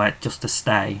go somewhere just to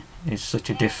stay is such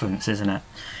a difference, isn't it?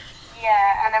 Yeah,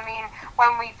 And I mean,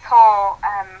 when we tour,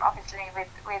 obviously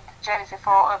with Joseph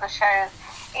or other shows,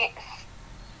 it's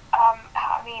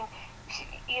I mean,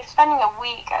 you're spending a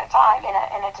week at a time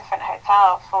in a different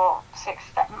hotel for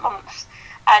 6-7 months,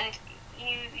 and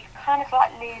you kind of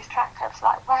like lose track of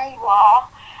like where you are.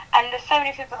 And there's so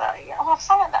many people that, oh, I've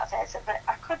sung in that theatre, but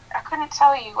I couldn't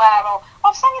tell you where, or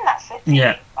I've sung in that city.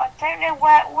 Yeah. I don't know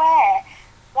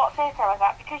what theatre I was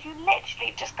at, because you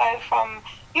literally just go from,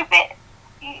 you're a bit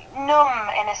numb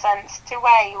in a sense to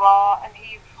where you are and who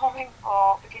you're performing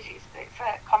for, because it's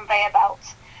a conveyor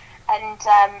belt. And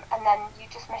then you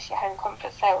just miss your home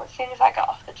comfort. So as soon as I got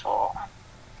off the tour,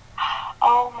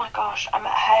 oh my gosh, I'm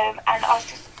at home, and I was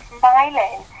just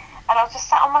smiling, and I was just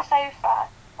sat on my sofa,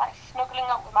 like snuggling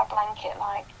up with my blanket,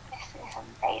 like, this is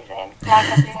amazing. Like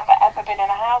I've never ever been in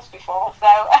a house before. So,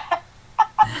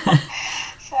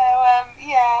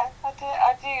 yeah, I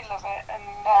do love it,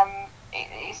 and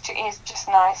it's just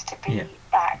nice to be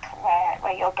back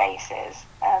where your base is,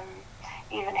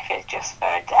 even if it's just for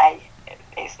a day.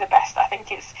 It's the best. I think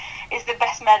it's the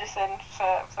best medicine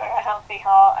for a healthy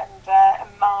heart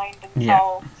and mind and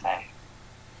soul. So,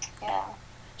 yeah.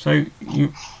 So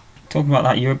you talking about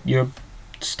that? You're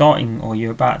starting, or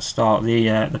you're about to start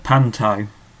the panto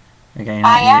again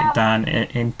down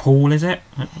in Poole, is it?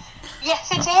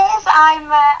 Yes, it is. I'm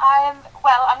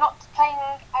not playing.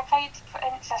 I played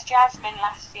Princess Jasmine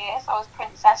last year, so I was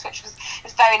Princess, which was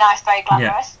very nice, very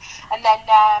glamorous. Yeah. And then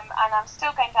and I'm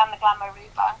still going down the glamour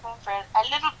route, but I'm going for a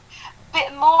little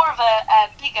bit more of a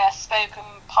bigger spoken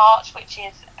part, which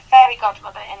is fairy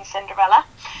godmother in Cinderella.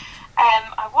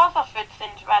 I was offered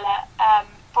Cinderella,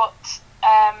 but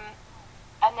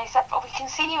and they said, "Well, we can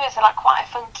see you as quite a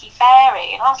funky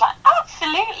fairy," and I was like,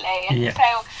 "Absolutely!" And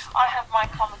so I have my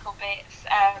comical bits,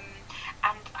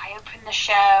 and I open the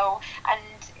show, and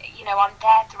I'm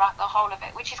there throughout the whole of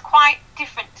it, which is quite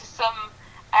different to some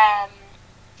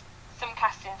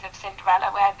castings of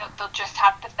Cinderella, where they'll just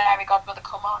have the fairy godmother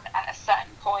come on at a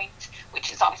certain point,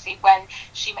 which is obviously when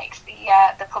she makes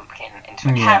the pumpkin into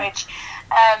a carriage.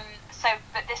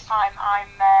 But this time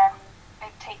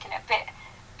they've taken it a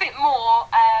bit more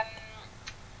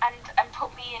and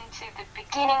put me into the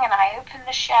beginning, and I open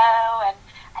the show, and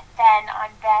then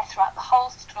I'm there throughout the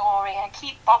whole story, and I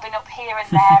keep bobbing up here and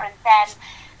there, and then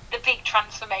the big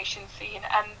transformation scene,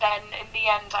 and then in the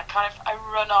end I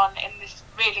run on in this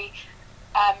really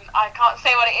I can't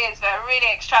say what it is, but a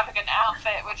really extravagant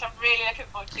outfit, which I'm really looking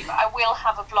forward to. But I will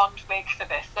have a blonde wig for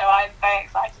this, so I'm very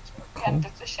excited for the end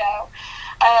of the show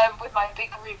with my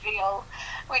big reveal,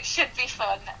 which should be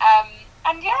fun.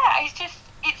 And yeah,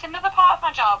 it's another part of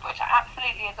my job which I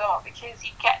absolutely adore, because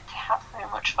you get to have so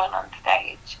much fun on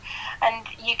stage, and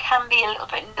you can be a little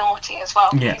bit naughty as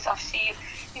well, because obviously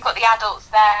you've got the adults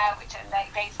there, which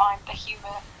they find the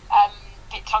humour,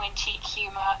 bit tongue-in-cheek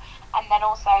humour, and then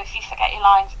also if you forget your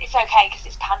lines, it's okay because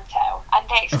it's panto, and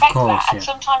they expect that. And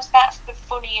sometimes that's the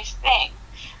funniest thing,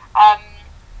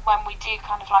 when we do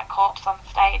kind of corpse on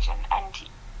stage, and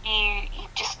you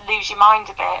just lose your mind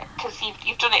a bit, because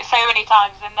you've done it so many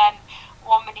times, and then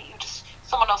one minute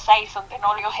someone will say something,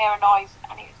 or you'll hear a noise,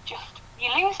 and it's just, you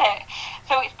lose it.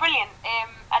 So it's brilliant,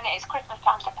 and it's Christmas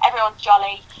time, so everyone's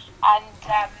jolly, and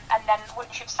then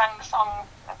once you've sang the song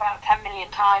about 10 million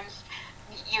times,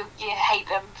 you hate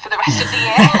them for the rest of the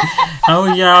year.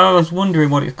 Oh yeah, I was wondering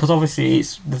because obviously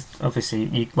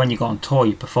when you go on tour,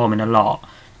 you're performing a lot,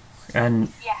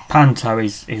 and panto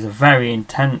is a very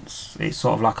intense. It's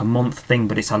sort of like a month thing,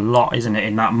 but it's a lot, isn't it,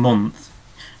 in that month?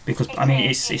 Because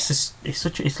it's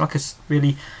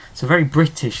a very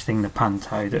British thing, the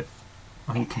panto, that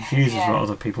I think confuses a lot of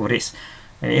other people. But it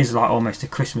is like almost a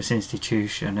Christmas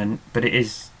institution, but it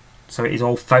is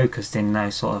all focused in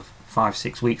those sort of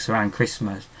 5-6 weeks around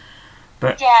Christmas.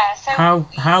 But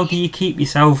how do you keep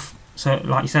yourself, so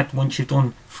like you said, once you've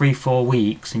done 3-4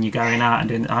 weeks and you're going out and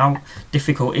doing, how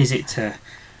difficult is it to,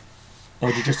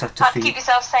 or do you just have to keep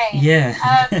yourself sane? Yeah.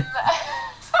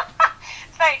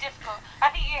 It's very difficult. I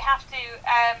think you have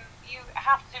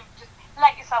to just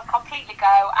let yourself completely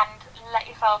go, and let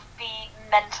yourself be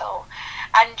mental,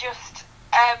 and just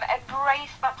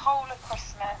embrace the whole of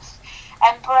Christmas.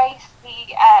 Embrace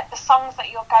the songs that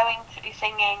you're going to be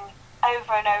singing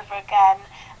over and over again.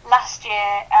 Last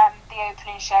year, the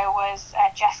opening show was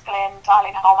Jess Glynn,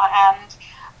 Darling Hold My Hand,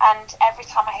 and every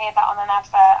time I hear that on an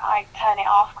advert, I turn it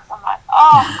off, because I'm like,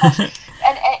 oh gosh.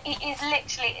 And it is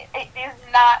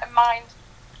not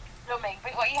mind-numbing.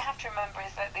 But what you have to remember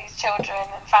is that these children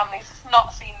and families have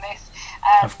not seen this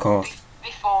of course.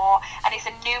 Before, and it's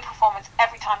a new performance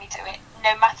every time you do it,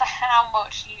 no matter how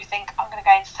much you think, I'm going to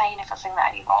go insane if I sing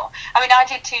that anymore. I mean, I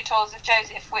did 2 tours of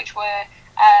Joseph, which were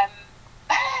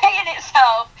day in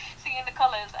itself, singing the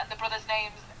colours and the brothers'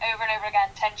 names over and over again,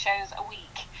 10 shows a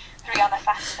week, 3 on a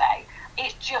Saturday.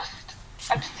 It's just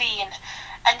obscene.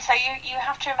 And so you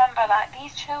have to remember that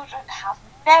these children have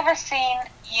never seen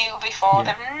you before.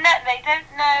 Yeah. They don't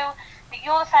know that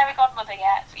you're the fairy godmother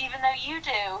yet, even though you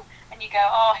do. And you go,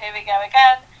 oh, here we go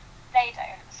again. They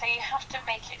don't. So you have to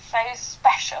make it so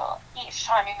special each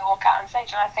time you walk out on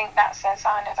stage. And I think that's a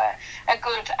sign of a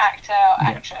good actor or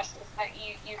actress, is that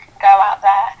you can go out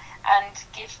there and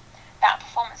give that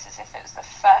performance as if it was the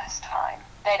first time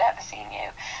they'd ever seen you.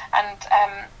 And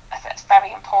I think that's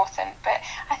very important. But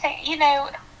I think,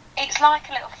 it's like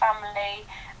a little family.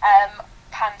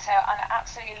 Panto, and I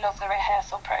absolutely love the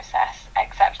rehearsal process,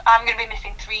 except I'm going to be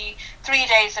missing three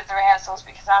days of the rehearsals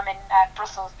because I'm in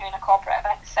Brussels doing a corporate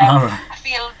event, so I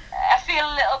feel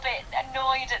a little bit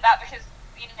annoyed at that, because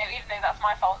even though that's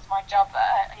my fault, it's my job,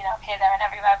 I'm here, there and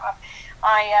everywhere, but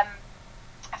I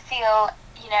feel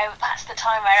that's the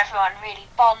time where everyone really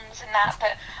bonds and that.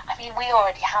 But I mean, we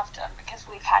already have done, because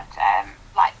we've had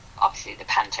obviously the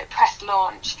Panto press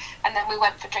launch, and then we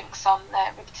went for drinks on the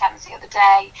River Thames the other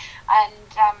day,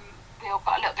 and we all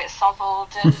got a little bit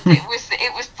sozzled, and it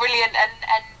was brilliant,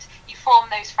 and you form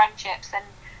those friendships. And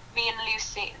me and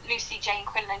Lucy Jane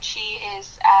Quinlan, she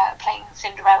is playing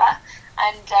Cinderella,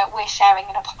 and we're sharing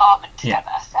an apartment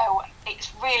together, so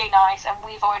it's really nice. And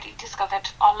we've already discovered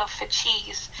our love for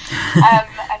cheese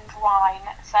and wine,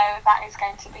 so that is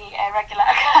going to be a regular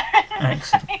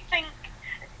occurrence, I think.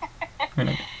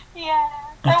 Really? Yeah,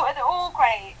 so they're all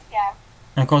great. Yeah.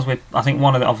 And of course, I think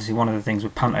one of the things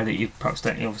with Panto that you perhaps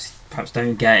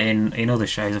don't get in other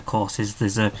shows, of course, is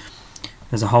there's a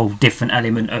whole different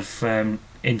element of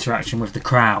interaction with the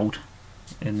crowd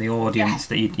and the audience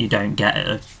that you don't get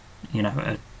at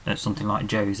something like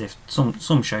Joseph.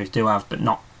 Some shows do have, but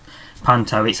not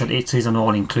Panto. It is an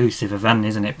all-inclusive event,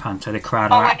 isn't it, Panto? The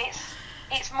crowd are. And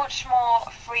it's much more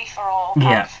free-for-all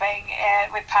kind of thing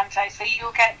with Panto. So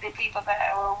you'll get the people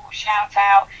that will shout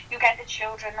out, you'll get the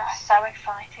children that are so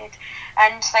excited,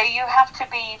 and so you have to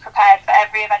be prepared for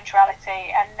every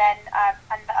eventuality. And then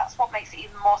and that's what makes it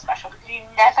even more special, because you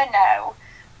never know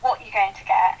what you're going to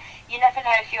get. You never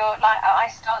know if you're like, I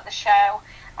start the show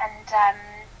and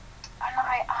I'm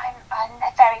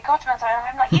a fairy godmother, and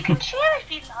I'm like, you can cheer if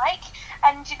you like,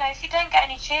 and if you don't get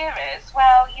any cheerers,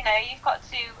 well, you've got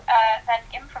to then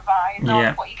improvise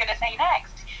on what you're going to say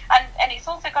next, and it's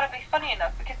also got to be funny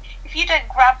enough, because if you don't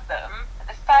grab them at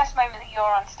the first moment that you're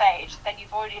on stage, then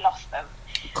you've already lost them.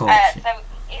 Of course. So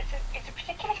it's a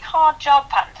particularly hard job,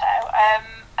 Panto.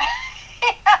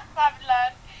 I've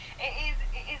learned it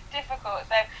is difficult.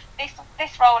 So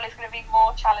this role is going to be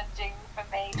more challenging for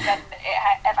me than it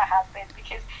ever has been,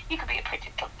 because you could be a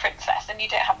pretty princess and you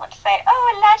don't have much to say. Oh,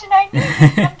 Aladdin, I knew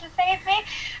you'd come to save me.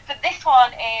 But this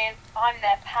one is, I'm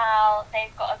their pal.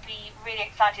 They've got to be really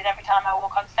excited every time I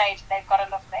walk on stage. They've got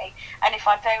to love me. And if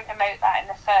I don't emote that in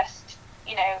the first,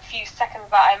 few seconds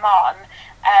that I'm on,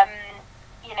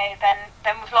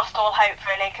 then we've lost all hope,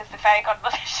 really, because the fairy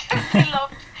godmother should be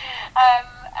loved.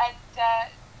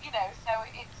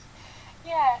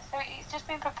 So it's just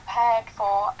being prepared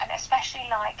for, and especially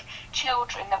like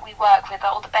children that we work with,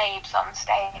 all the babes on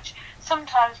stage.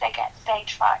 Sometimes they get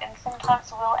stage fright, and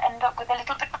sometimes we'll end up with a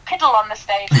little bit of piddle on the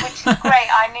stage, which is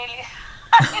great. I nearly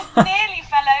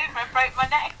fell over and broke my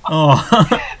neck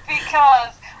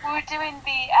because we were doing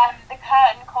the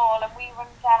curtain call, and we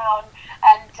run down,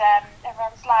 and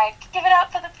everyone's like, "Give it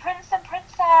up for the prince and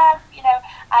princess,"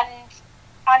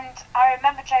 and I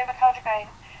remember Joe McCullough going,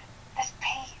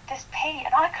 there's Pete,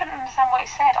 and I couldn't understand what he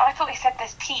said. I thought he said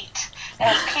there's Pete,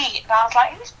 and I was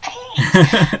like, who's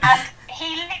Pete? And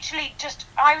he literally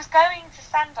I was going to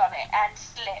stand on it and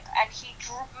slip, and he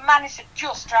managed to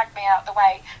just drag me out of the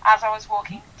way as I was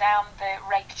walking down the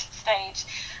raked stage,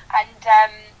 and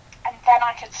then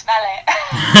I could smell it,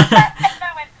 and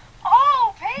I went,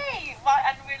 oh, Pete,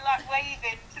 and we're like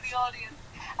waving to the audience,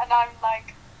 and I'm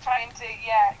like trying to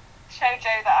show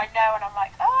Joe that I know, and I'm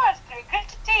like, oh, it's through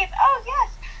gritted teeth. Oh yes,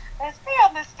 there's me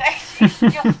on the stage. It's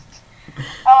just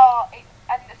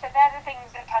and so they're the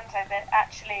things at Panto that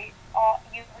actually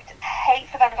you would hate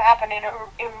for them to happen in a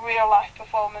real life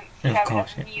performance, in a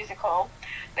musical,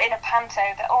 but in a Panto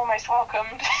they're almost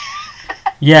welcomed.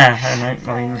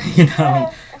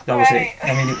 Obviously,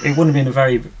 it wouldn't have been a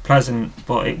very pleasant,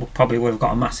 but it probably would have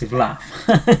got a massive laugh.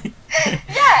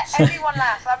 Everyone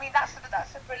laughs.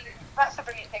 That's the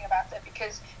brilliant thing about it,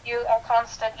 because you are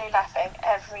constantly laughing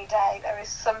every day. There is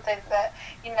something that,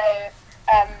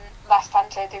 last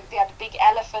Panto, they had a big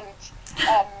elephant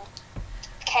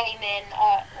came in,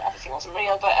 obviously it wasn't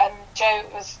real, but Joe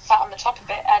was sat on the top of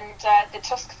it, and the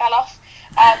tusk fell off,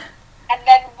 And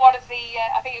then one of the,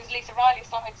 I think it was Lisa Riley,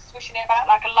 started swishing it about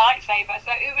like a lightsaber.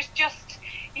 So it was just,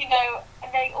 and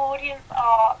the audience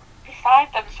are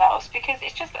beside themselves because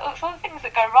it's all the things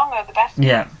that go wrong are the best.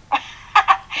 Yeah.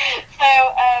 So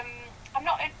I'm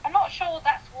not sure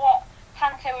that's what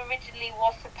Panto originally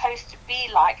was supposed to be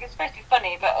like. It was supposed to be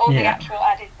funny, but all the actual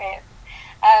added bits.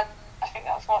 I think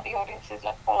that's what the audiences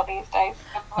look for these days.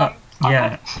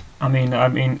 Yeah, I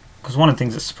mean, because one of the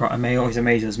things that always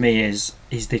amazes me is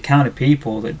the kind of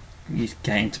people that you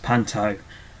get into Panto.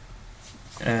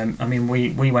 I mean,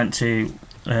 we went to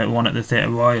one at the Theatre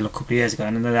Royal a couple of years ago,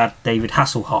 and they had David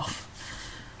Hasselhoff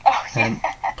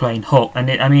playing Hook. And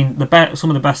some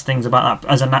of the best things about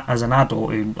that as an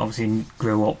adult who obviously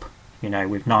grew up,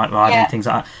 with Knight Rider and things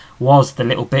like that, was the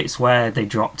little bits where they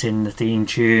dropped in the theme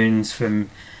tunes from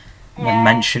the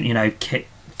mention,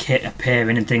 Kit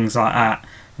appearing and things like that.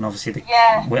 And obviously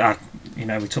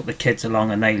we took the kids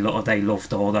along, and they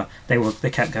loved all they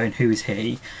kept going, "Who is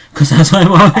he?" Because that's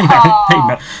what they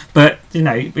know. But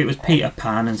it was Peter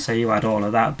Pan, and so you had all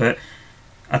of that. But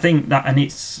I think that, and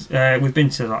it's we've been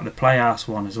to like the Playhouse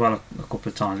one as well a couple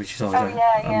of times, which is always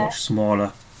a much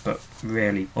smaller, but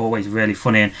always really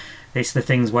funny. And it's the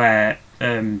things where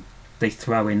they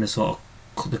throw in the sort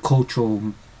of the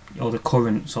cultural or the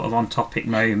current sort of on topic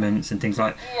moments and things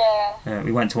like.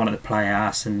 We went to one at the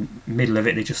Playhouse, and middle of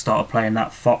it they just started playing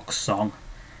that Fox song,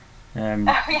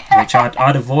 which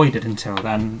I'd avoided until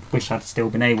then. Wish I'd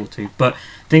still been able to, but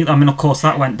of course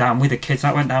that went down with the kids.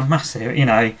 That went down massive,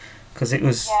 because it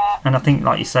was. And I think,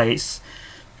 like you say, it's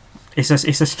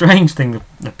a strange thing,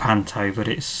 the Panto, but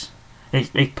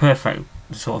it perfect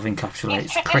sort of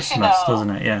encapsulates Christmas,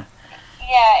 doesn't it? Yeah.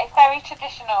 Yeah, it's very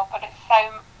traditional, but it's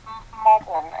so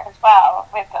modern as well,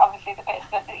 with obviously the bits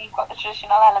that you've got the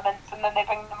traditional elements, and then they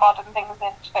bring the modern things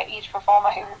in for each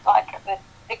performer who's like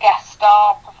the guest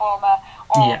star performer,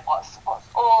 or what's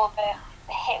all the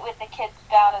hit with the kids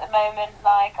down at the moment,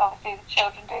 like obviously the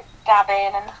children do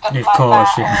dabbing and stuff of like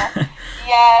course, that.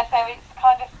 So it's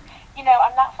kind of,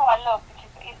 and that's what I love,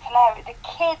 because it's hilarious. The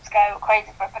kids go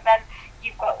crazy for it, but then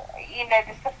you've got,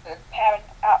 the stuff that parents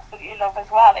absolutely love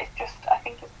as well. It's just, I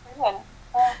think it's brilliant.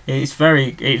 It's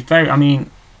very. I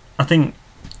mean, I think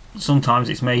sometimes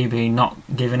it's maybe not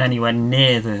given anywhere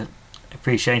near the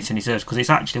appreciation it deserves, because it's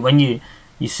actually, when you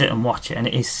sit and watch it, and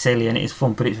it is silly and it is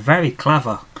fun, but it's very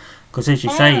clever. Because as you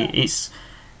say,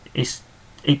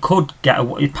 it could get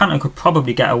away. Panto could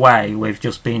probably get away with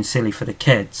just being silly for the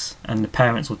kids, and the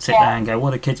parents would sit there and go,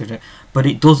 "Well, the kids are doing," but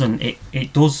it doesn't.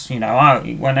 It does.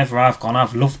 Whenever I've gone,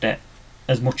 I've loved it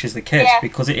as much as the kids,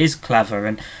 because it is clever,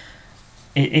 and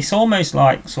it's almost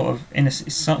like sort of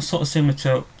it's sort of similar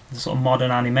to the sort of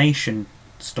modern animation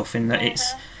stuff, in that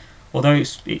it's, although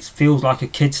it feels like a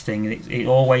kids thing, it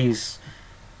always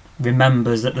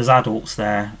remembers that there's adults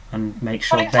there and makes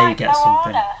sure they like get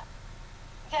something.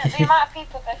 Yeah, the amount of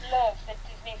people that love the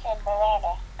Disney film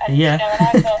Moana, and and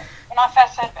I thought, when I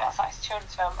first heard of it, I was like, it's a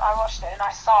children's film. I watched it and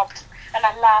I sobbed and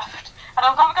I laughed, and I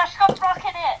was like, oh my gosh, she's got Brock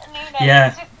in it, and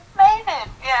it's just amazing.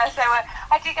 So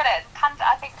I do get it.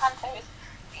 I think Panto is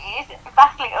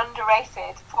vastly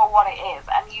underrated for what it is,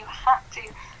 and you have to.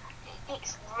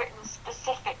 It's written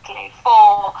specifically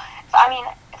for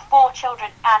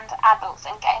children and adults,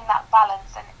 and getting that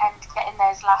balance and getting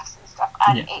those laughs and stuff.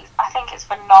 And I think it's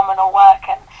phenomenal work,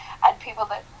 and people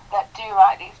that do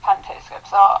write these Panto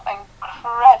scripts are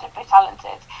incredibly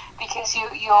talented, because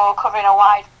you're covering a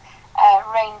wide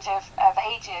range of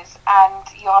ages, and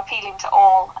you're appealing to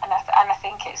all, and I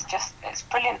think it's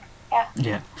brilliant.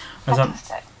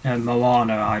 Fantastic.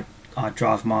 Moana, I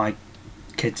drive my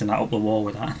kids and that up the wall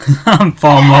with that. I'm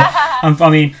far more. I'm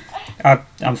probably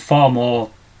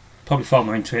far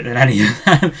more into it than any of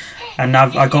them. And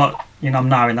I got, I'm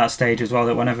now in that stage as well,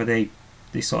 that whenever they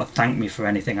sort of thank me for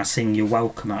anything, I sing "You're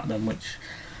Welcome" at them, which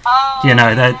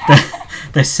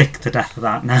they're sick to death of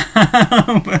that now.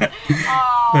 but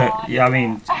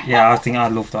I think I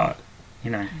love that.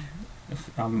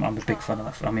 I'm a big fan of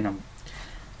that. I'm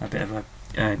a bit of a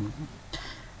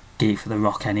geek for The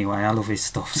Rock anyway. I love his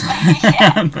stuff.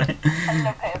 I love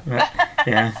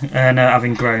him. And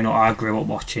having grown up, I grew up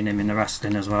watching him in the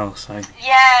wrestling as well. So I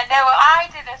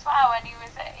did as well when he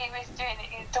was doing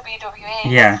WWE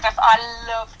and stuff. I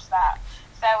loved that.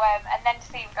 So and then to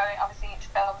see him going obviously into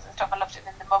films and stuff, I loved him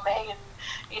in The Mummy, and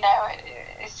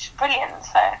it's brilliant.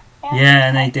 So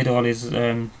and he did all his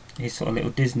sort of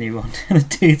little Disney run, The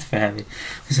Tooth Fairy. It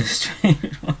was a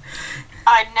strange one.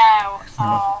 I know.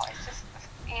 It's just,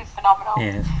 he's phenomenal.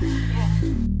 Yeah.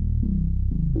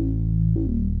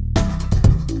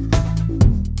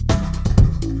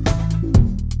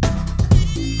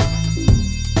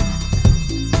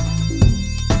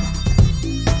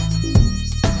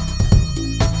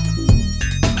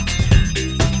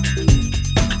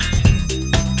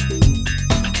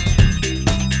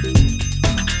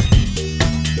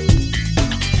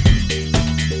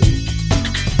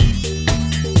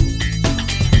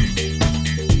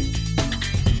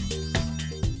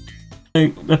 So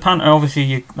the Panto,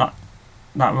 obviously, that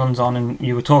runs on, and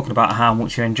you were talking about how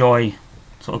much you enjoy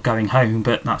sort of going home,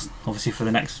 but that's obviously for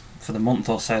the month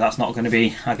or so. That's not going to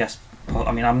be, I guess.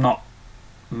 I mean, I'm not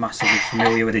massively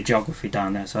familiar with the geography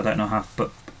down there, so I don't know how.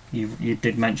 But you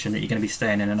did mention that you're going to be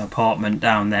staying in an apartment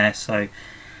down there, so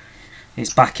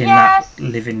it's back in that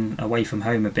living away from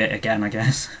home a bit again, I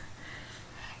guess.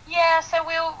 Yeah, so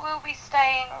we'll be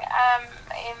staying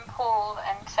in Poole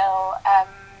until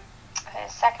the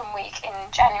second week in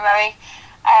January.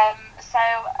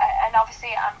 And obviously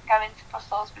I'm going to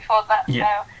Brussels before that.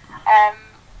 Yeah. So,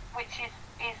 which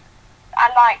is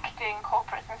I like doing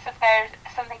corporates and stuff. There's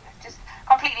something that's just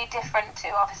completely different to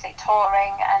obviously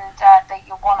touring and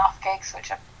your one-off gigs,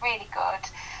 which are really good,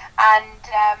 and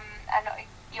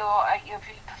you're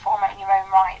really performing in your own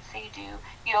right. So you do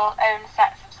your own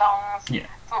sets of songs. Yeah.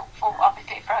 For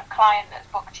obviously for a client that's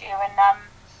booked you, and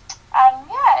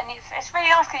it's really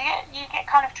nice because you get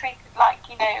kind of treated like,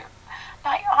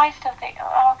 like I still think,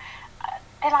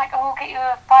 they're like, we'll get you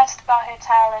a 5-star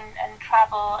hotel and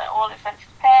travel, all expenses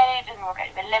paid, and we'll get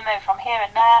you a limo from here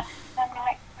and there. And I'm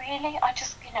like, really? I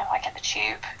just, I get the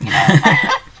tube.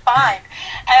 It's fine.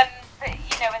 But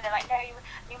and they're like, no,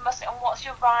 you must. And what's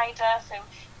your rider? So,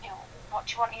 what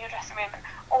do you want in your dressing room? And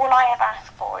all I ever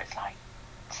ask for is like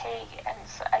tea and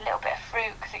a little bit of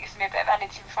fruit, because it gives me a bit of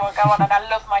energy before I go on, and I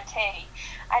love my tea,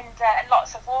 and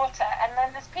lots of water. And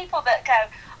then there's people that go,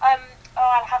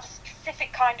 I'll have a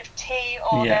specific kind of tea,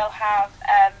 or they'll have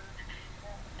a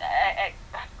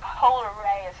whole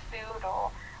array of food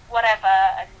or whatever,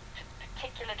 and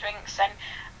particular drinks, and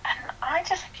I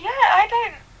just,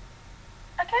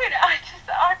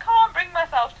 I can't bring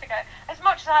myself to go. As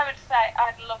much as I would say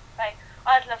I'd love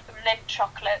some Lindt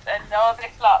chocolate and all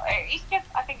this lot. It's just,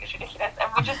 I think it's ridiculous,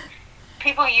 and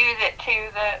people use it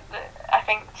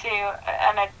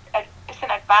it's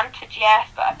an advantage, yes,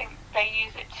 but I think they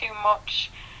use it too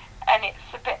much, and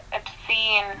it's a bit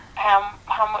obscene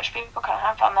how much people can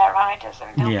have on their riders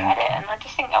and don't get it, and I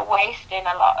just think they're wasting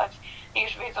a lot of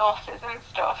these resources and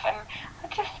stuff, and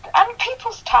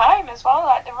people's time as well.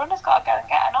 Like, the runner's got to go and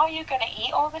get, and are you going to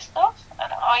eat all this stuff,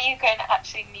 and are you going to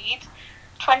actually need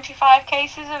 25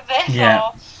 cases of this,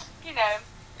 or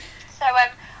so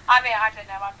I mean, I don't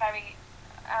know,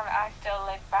 I still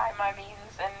live by my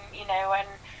means, and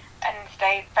and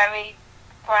stay very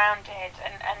grounded,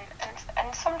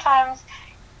 and sometimes,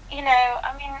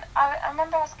 I mean, I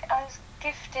remember I was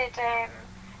gifted, it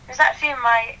was actually in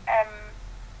my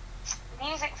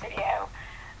music video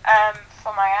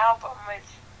for my album with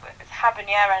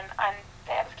Habanero, and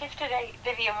I was gifted a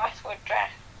Vivienne Westwood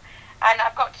dress, and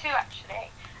I've got two actually,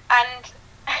 and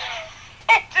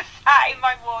it just sat in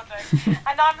my wardrobe,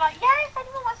 and I'm like, yes,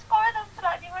 anyone wants to borrow them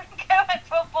tonight, anyone can go out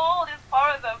to a ball, just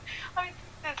borrow them. I mean,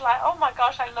 it's like, oh my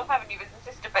gosh, I love having you as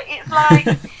a sister, but it's like,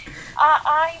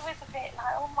 I was a bit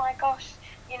like, oh my gosh,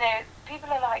 people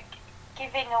are like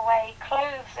giving away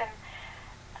clothes, and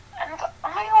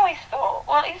I always thought,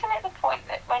 well, isn't it the point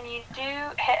that when you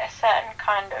do hit a certain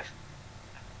kind of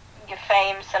your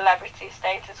fame, celebrity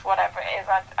status, whatever it is,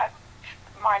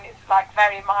 mine is like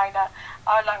very minor.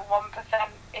 I'm like 1%,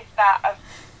 if that, of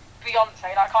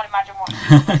Beyonce. I can't imagine what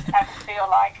she must ever feel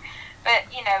like. But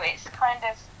it's kind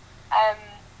of.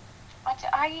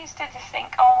 I used to just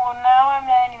think, oh, now I'm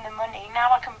earning the money.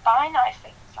 Now I can buy nice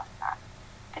things like that.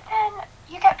 But then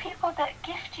you get people that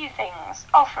gift you things,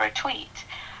 for a tweet,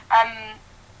 and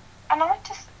I'm a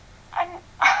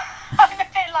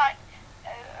bit like,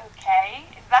 okay,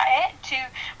 is that it?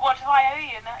 What do I owe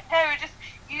you? And no, just.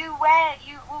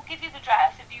 We'll give you the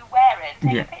dress if you wear it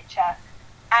and take a picture.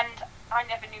 And I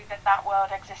never knew that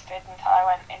world existed until I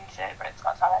went into Britain's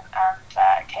Got Talent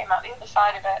and came out the other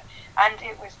side of it. And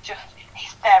it was just,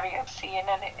 it's very obscene,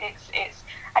 and it's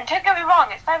and don't get me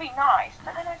wrong, it's very nice.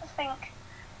 But then I just think,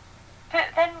 but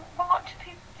then what do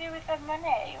people do with their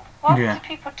money? What do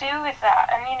people do with that?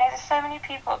 And there's so many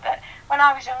people that, when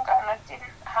I was younger and I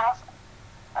didn't have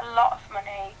a lot of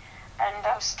money, and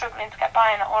I was struggling to get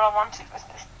by, and all I wanted was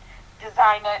this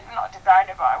not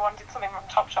designer, but I wanted something from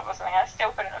Topshop or something. I still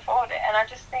couldn't afford it, and I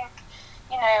just think,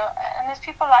 and there's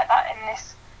people like that in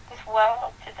this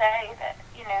world today that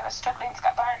are struggling to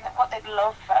get by, and what they'd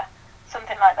love for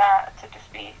something like that to just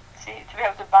be to be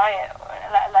able to buy it, or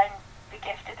let alone be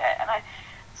gifted it. And I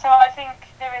think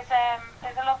there's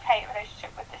a love-hate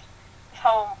relationship with this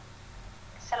whole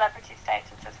celebrity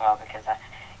status as well, because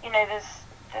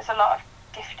there's a lot of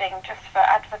gifting just for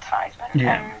advertisement,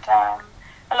 and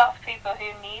a lot of people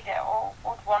who need it or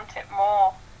would want it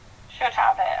more should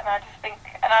have it, and I just think,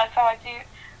 so I do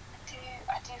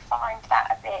find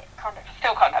that a bit kind of,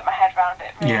 still can't get my head around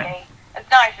it really, as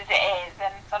nice as it is,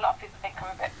 and a lot of people think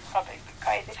I'm probably a bit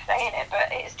crazy for saying it, but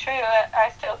it's true. I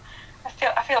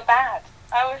feel bad.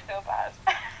 I always feel bad.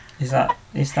 Is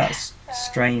that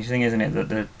strange thing, isn't it? That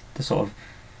the sort of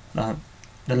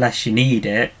the less you need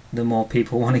it, the more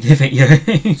people want to give it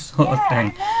you, sort of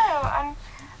thing. I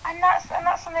know, and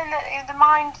that's something that the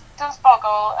mind does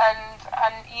boggle,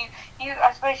 and you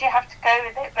I suppose you have to go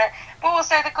with it, but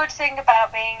also the good thing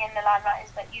about being in the limelight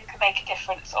is that you can make a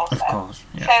difference also. Of course,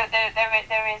 yeah. So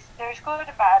there is good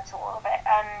and bad to all of it,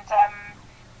 and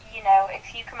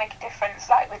if you can make a difference,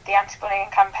 like with the anti-bullying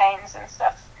campaigns and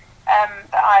stuff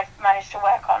that I've managed to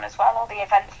work on as well, or the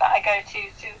events that I go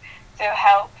to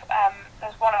help.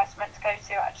 There's one I was meant to go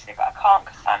to actually, but I can't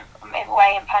because I'm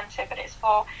away in Panto. But it's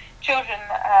for children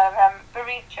that are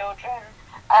bereaved children,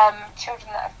 children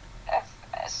that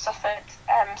have suffered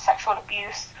sexual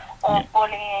abuse or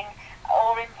bullying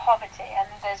or in poverty, and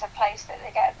there's a place that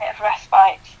they get a bit of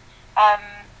respite, and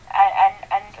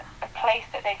a place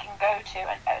that they can go to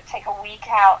and take a week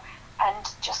out and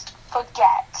just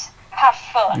forget, have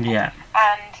fun,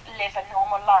 and live a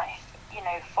normal life,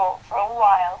 for a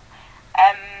while.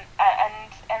 And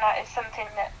that is something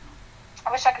that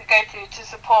I wish I could go to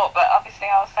support, but obviously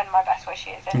I'll send my best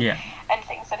wishes and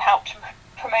things and help to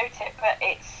promote it. But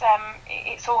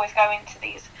it's always going to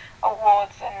these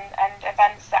awards and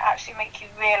events that actually make you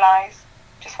realise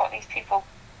just what these people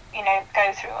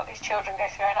go through, what these children go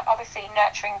through, and obviously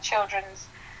nurturing children's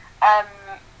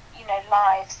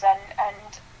lives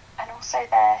and also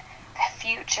their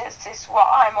futures is what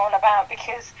I'm all about,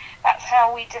 because that's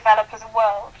how we develop as a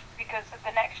world, because of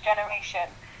the next generation.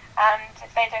 And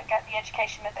if they don't get the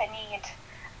education that they need,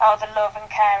 or the love and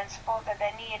care and support that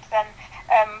they need, then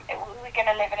we're going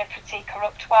to live in a pretty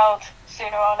corrupt world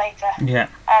sooner or later.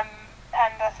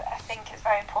 And I think it's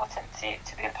very important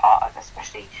to be a part of,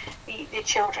 especially the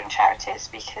children charities,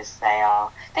 because they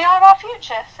are our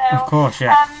future. So of course, so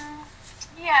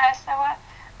a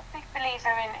big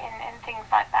believer in things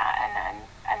like that,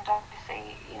 and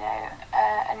obviously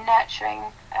and nurturing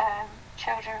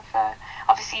children. For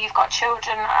obviously you've got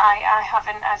children, I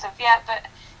haven't as of yet, but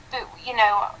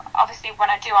obviously when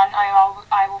I do,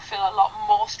 I will feel a lot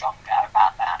more stronger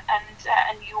about that,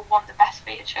 and you'll want the best for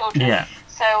your children.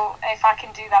 So if I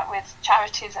can do that with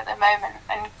charities at the moment,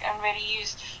 and really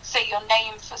say your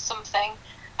name for something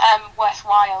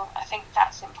worthwhile, I think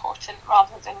that's important,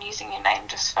 rather than using your name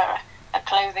just for a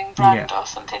clothing brand or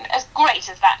something. As great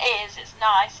as that is, it's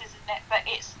nice, isn't it? But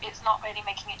it's not really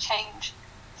making a change.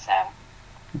 So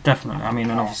definitely. I mean,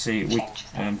 and obviously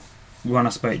when I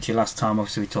spoke to you last time,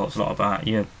 obviously we talked a lot about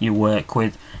your work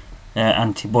with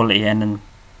anti-bullying, and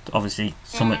obviously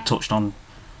Summit touched on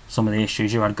some of the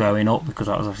issues you had growing up, because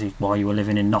that was obviously while you were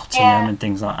living in Nottingham and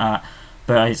things like that.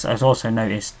 But I've also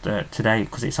noticed today,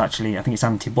 because it's actually, I think it's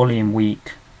anti-bullying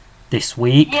week this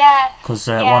week, because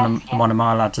one of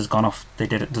my lads has gone off. They've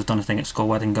done a thing at school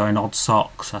where they can go in odd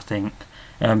socks, I think,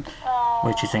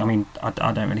 which is, I mean,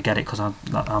 I don't really get it, because I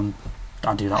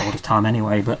do that all the time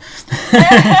anyway. But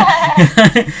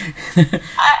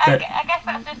I guess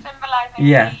that's just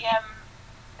symbolising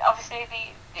obviously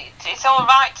it's all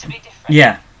right to be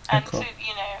different. And cool.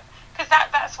 Because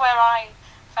that's where I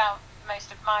felt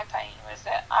most of my pain, was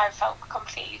that I felt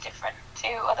completely different to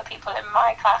other people in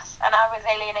my class, and I was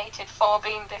alienated for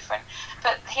being different.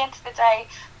 But at the end of the day,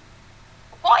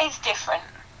 what is different?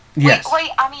 Yes.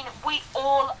 We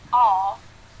all are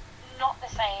not the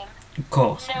same. Of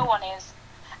course. No one is.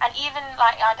 And even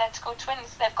like identical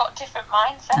twins, they've got different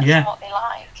mindsets and what they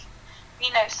like.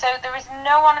 So there is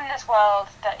no one in this world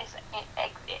that is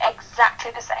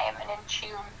exactly the same and in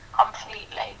tune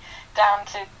completely, down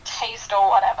to taste or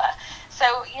whatever.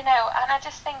 So and I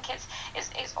just think it's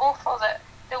awful that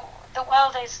the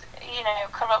world is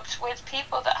corrupt with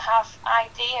people that have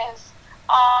ideas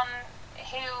on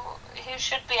who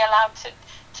should be allowed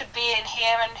to be in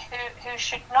here and who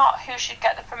should not, who should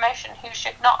get the promotion, who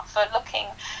should not, for looking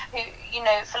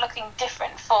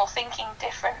different, for thinking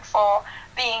different, for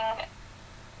being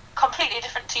completely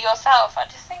different to yourself. I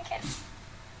just think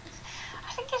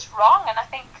it's wrong, and I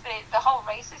think the whole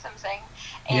racism thing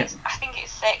is, I think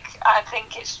it's sick. I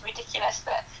think it's ridiculous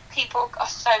that people are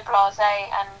so blasé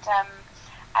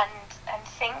and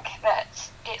think that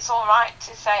it's all right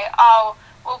to say, oh,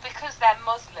 well, because they're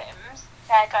Muslims,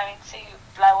 they're going to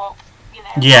blow up,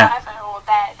 whatever, or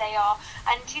they are.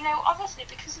 And, obviously,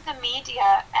 because of the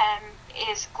media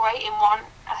is great in one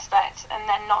aspect and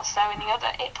then not so in the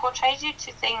other, it portrays you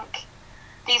to think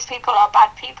these people are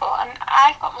bad people. And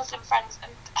I've got Muslim friends,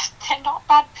 and they're not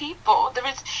bad people.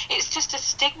 It's just a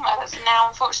stigma that's now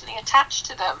unfortunately attached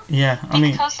to them.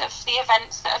 Because of the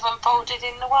events that have unfolded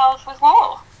in the world with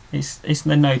war. it's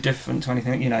no different to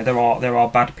anything. There are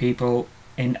bad people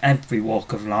in every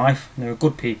walk of life. There are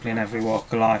good people in every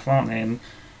walk of life, aren't they? And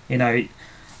I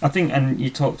think, and you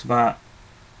talked about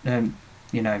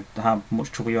how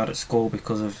much trouble you had at school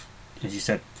because of, as you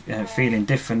said, feeling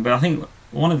different. But I think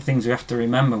one of the things we have to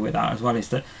remember with that as well is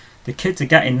that the kids are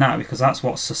getting that because that's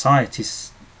what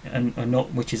society's and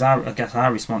not, which is I guess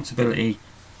our responsibility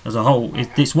as a whole.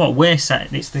 It's what we're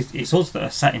setting. It's us that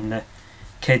are setting the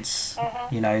kids.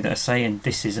 That are saying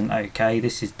this isn't okay.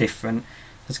 This is different.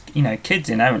 Because kids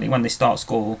inherently when they start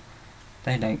school,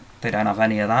 they don't have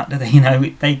any of that, do they?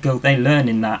 They learn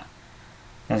in that.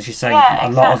 As you say, a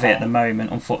lot of it at the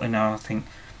moment. Unfortunately, I think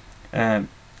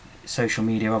social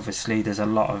media. Obviously, there's a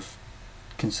lot of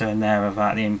concern there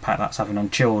about the impact that's having on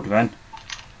children.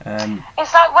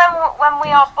 It's like when we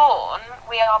are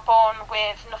born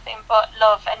with nothing but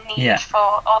love and need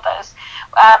for others.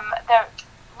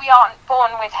 We aren't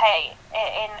born with hate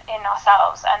in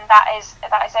ourselves, and that is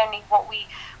only what we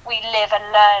live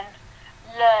and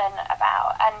learn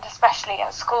about, and especially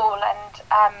at school and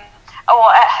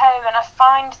or at home. And I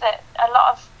find that a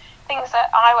lot of things that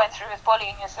I went through with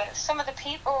bullying is that some of the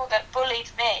people that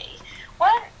bullied me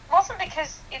wasn't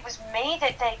because it was me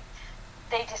that they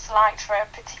disliked for a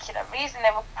particular reason.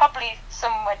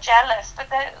 Some were jealous, but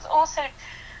there was also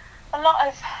a lot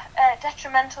of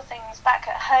detrimental things back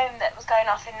at home that was going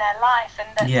off in their life, and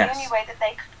that the only way that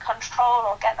they could control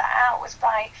or get that out was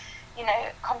by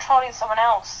controlling someone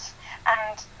else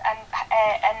and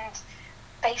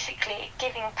basically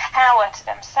giving power to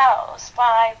themselves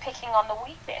by picking on the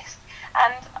weakest.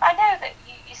 And I know that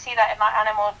you see that in like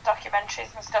animal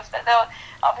documentaries and stuff, that they'll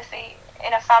obviously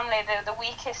in a family the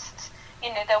weakest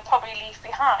they'll probably leave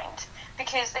behind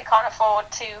because they can't afford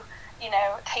to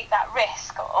take that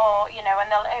risk, or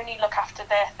and they'll only look after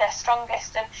their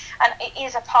strongest, and it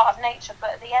is a part of nature.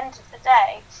 But at the end of the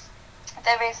day,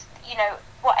 there is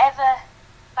whatever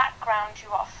background you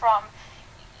are from,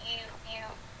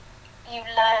 you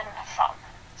learn from.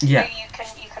 So you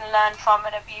can learn from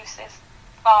an abusive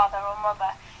father or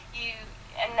mother,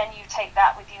 and then you take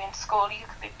that with you in school. You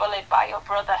could be bullied by your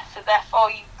brother, so therefore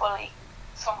you bully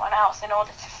someone else in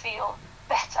order to feel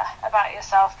better about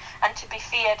yourself and to be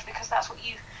feared, because that's what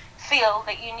you feel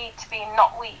that you need to be,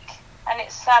 not weak. And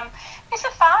it's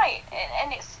a fight,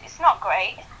 and it's not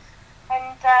great,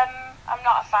 and I'm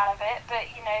not a fan of it. But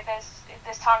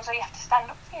there's times where you have to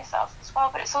stand up for yourself as well.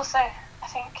 But it's also, I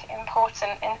think,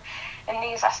 important in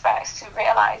these aspects to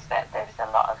realise that there's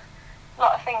a lot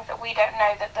of things that we don't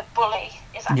know that the bully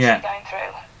is actually going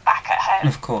through back at home.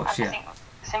 Of course, and I think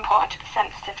it's important to be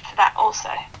sensitive to that also.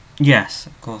 Yes,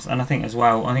 of course. And I think as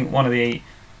well, one of the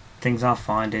things I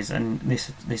find is, and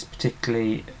this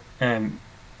particularly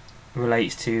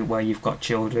relates to where you've got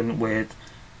children with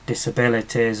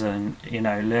disabilities and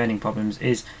learning problems,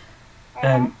 is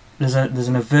there's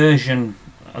an aversion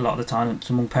a lot of the time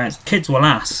among parents. Kids will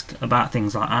ask about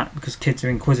things like that because kids are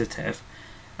inquisitive,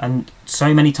 and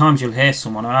so many times you'll hear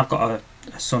someone. And I've got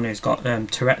a son who's got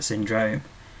Tourette syndrome,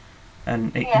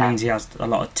 and it means he has a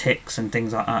lot of tics and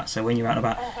things like that. So when you're out and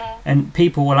about, and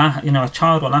people will ask, a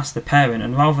child will ask the parent,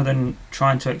 and rather than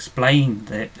trying to explain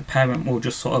that, the parent will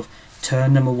just sort of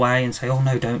turn them away and say, "Oh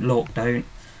no, don't look, don't."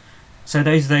 So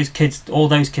those kids, all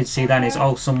those kids see then is,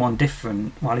 oh, someone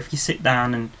different. Well, if you sit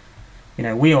down and,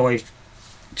 we always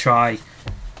try,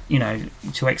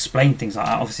 to explain things like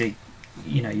that. Obviously,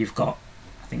 you've got,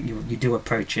 I think you do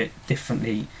approach it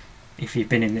differently if you've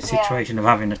been in the situation of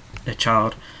having a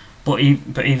child. But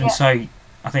even so,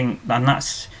 I think, and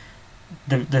that's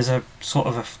there's a sort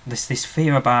of this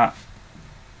fear about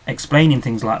explaining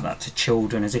things like that to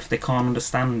children as if they can't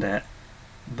understand it.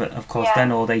 But of course,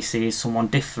 then all they see is someone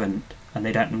different, and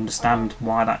they don't understand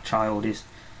why that child is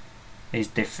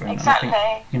different. Exactly. And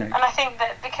I think, and I think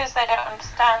that because they don't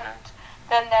understand,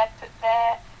 then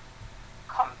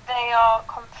they are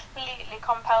completely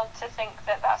compelled to think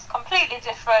that that's completely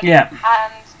different,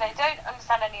 and they don't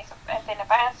understand anything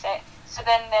about it. So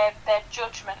then their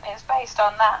judgment is based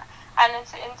on that, and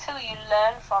until you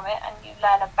learn from it and you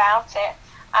learn about it,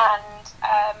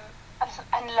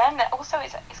 and learn that also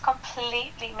it's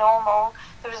completely normal.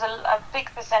 There is a big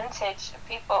percentage of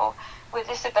people with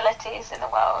disabilities in the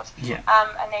world,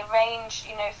 and they range,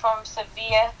 from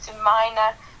severe to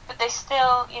minor, but they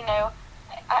still,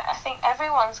 I think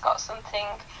everyone's got something,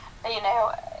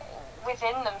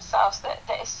 within themselves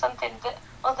that is something that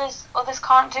others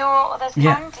can't do or others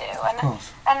can do. And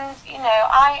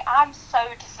I'm so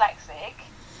dyslexic.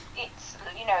 It's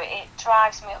it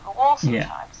drives me up the wall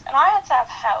sometimes, and I had to have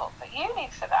help at uni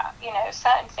for that.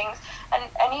 Certain things,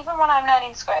 and even when I'm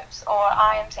learning scripts or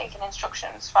I am taking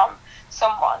instructions from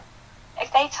someone,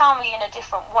 if they tell me in a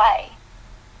different way,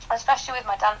 especially with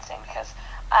my dancing, because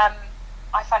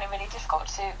I find it really difficult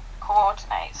to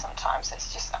coordinate sometimes.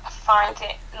 It's just, I find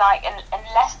it like,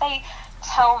 unless they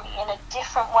tell me in a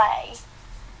different way,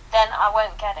 then I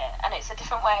won't get it. And it's a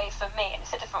different way for me, and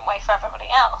it's a different way for everybody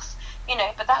else,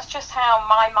 but that's just how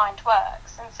my mind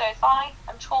works. And so if I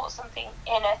am taught something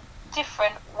in a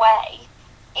different way,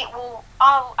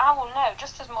 I will know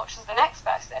just as much as the next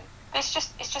person. It's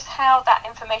just how that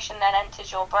information then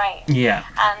enters your brain. Yeah.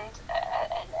 And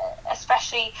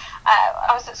especially,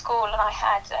 I was at school and I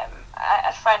had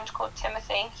a friend called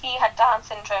Timothy. He had Down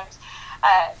syndrome's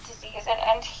disease,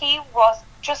 and he was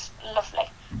just lovely.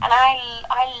 And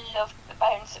I loved the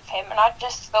bones of him. And I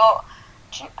just thought,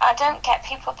 I don't get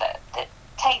people that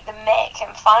take the mick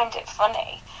and find it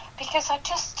funny, because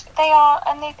they are,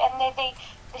 and they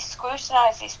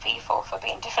scrutinise these people for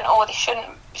being different, or they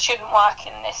shouldn't work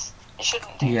in this, they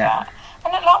shouldn't do that.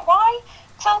 And they're like, why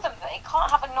tell them that they can't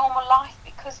have a normal life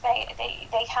because they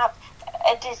have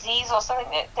a disease or something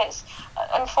that's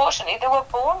unfortunately they were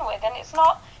born with, and it's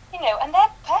not, and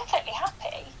they're perfectly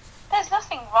happy. There's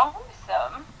nothing wrong with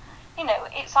them.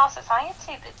 It's our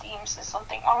society that deems there's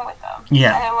something wrong with them.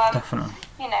 Yeah, so, definitely.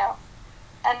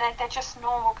 And they're just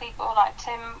normal people. Like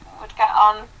Tim would get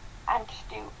on and just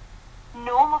do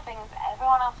normal things that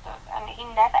everyone else does, and he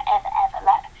never ever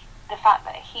let the fact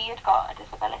that he had got a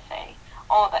disability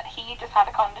or that he just had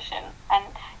a condition and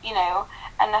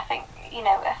I think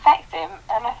affect him.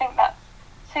 And I think that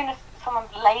as soon as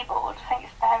someone's labelled, I think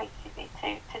it's very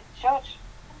easy to judge.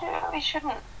 We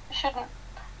shouldn't.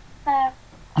 No.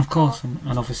 Of course,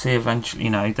 and obviously eventually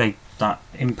that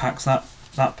impacts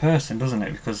that person, doesn't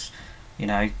it? Because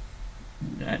any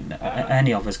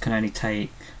of us can only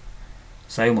take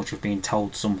so much of being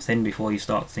told something before you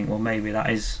start to think, well, maybe that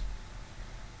is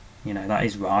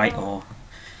right, or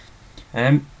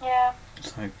yeah.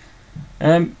 So,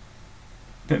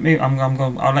 but me,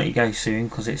 I'll let you go soon,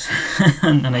 because it's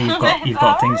I know you've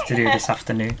got things to do this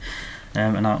afternoon,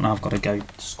 and now I've got to go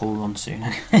to school run soon.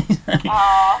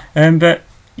 But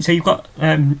so you've got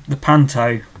the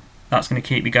panto that's going to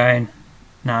keep you going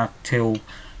now till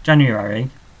January.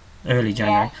 Early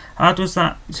January. Yeah. How does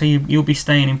that? So you'll be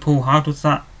staying in Poole. How does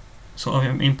that sort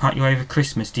of impact you over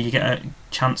Christmas? Do you get a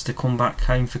chance to come back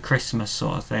home for Christmas,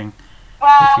 sort of thing?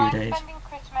 Well, for a few days? I'm spending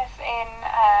Christmas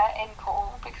in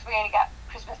Poole because we only get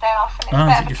Christmas Day off, and it's a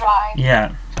bit of a drive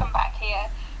to come back here.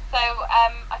 So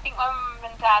I think my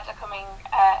mum and dad are coming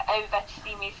over to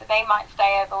see me, so they might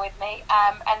stay over with me.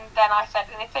 And then I said,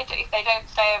 and if they don't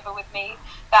stay over with me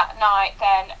that night,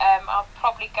 then I'll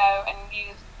probably go and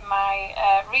use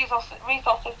my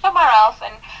resources somewhere else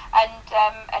and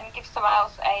give someone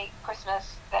else a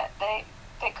Christmas that they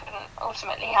couldn't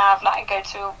ultimately have, like go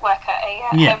to work at a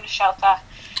homeless shelter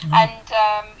and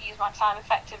use my time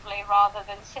effectively rather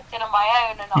than sitting on my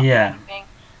own and not do anything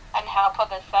and help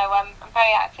others. So I'm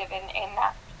very active in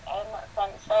that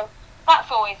sense. So that's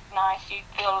always nice. You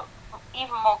feel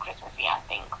even more Christmassy, I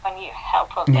think, when you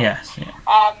help others. Yes.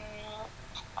 Yeah.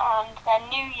 And then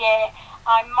New Year,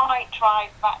 I might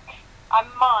drive back. I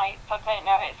don't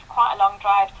know, it's quite a long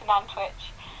drive to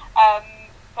Nantwich.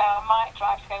 So I might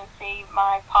drive to go and see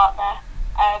my partner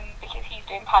because he's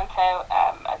doing panto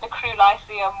at the Crew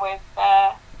Lyceum with,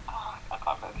 I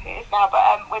can't remember who it is now,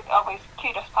 but with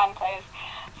Kudos Pantos.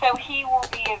 So he will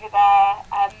be over there.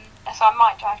 So I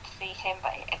might drive to see him,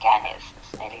 but again, it's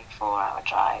nearly a 4-hour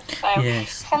drive. So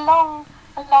it's a long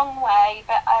way,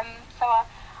 but so I've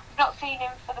not seen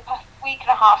him for the past week and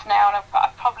a half now, and I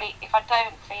probably, if I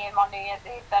don't see him on New Year's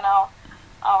Eve, then I'll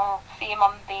see him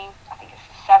on I think it's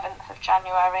the 7th of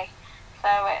January. So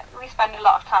we spend a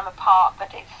lot of time apart,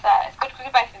 but it's good because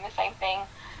we're both in the same thing.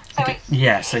 So it's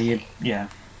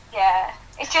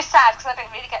it's just sad because I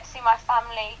don't really get to see my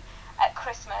family at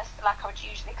Christmas like I would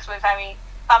usually, because we're very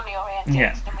family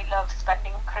oriented and we love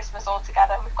spending Christmas all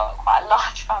together. We've got quite a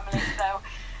large family, so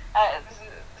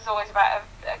there's always about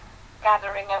a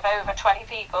gathering of over 20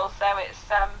 people, so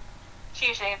it's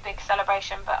usually a big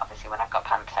celebration. But obviously when I've got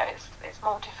panto, it's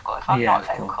more difficult if I'm not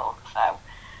local. So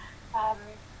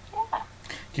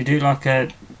do you do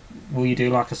will you do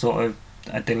like a sort of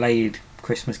a delayed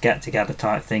Christmas get together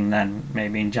type thing then,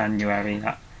 maybe in January?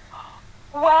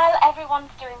 Well,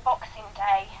 everyone's doing Boxing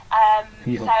Day,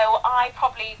 so I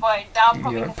probably won't. I'll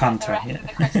probably just have the rest of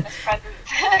the Christmas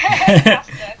presents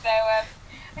after. So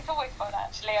it's always fun,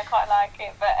 actually. I quite like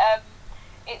it, but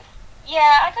it's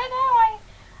I don't know.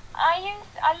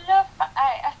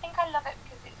 I think I love it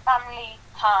because it's family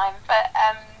time, but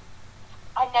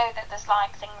I know that there's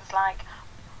like things like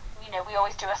we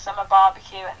always do a summer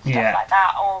barbecue and stuff like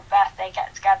that, or birthday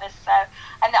get-togethers. So,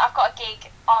 and I've got a gig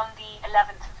on the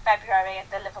 11th of February at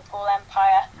the Liverpool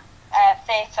Empire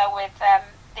Theatre with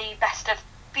the Best of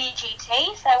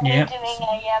BGT. So we're doing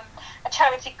a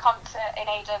charity concert in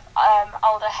aid of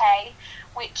Alder Hey,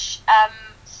 which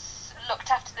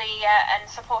looked after and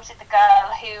supported the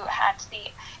girl who had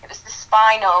the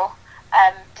spinal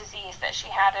disease that she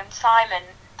had, and Simon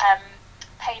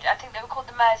paid. I think they were called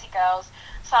the Mersey Girls.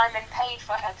 Simon paid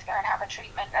for her to go and have a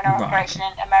treatment and an operation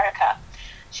in America.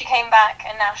 She came back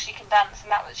and now she can dance,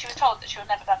 and she was told that she would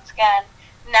never dance again.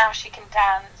 Now she can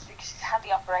dance because she's had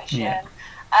the operation,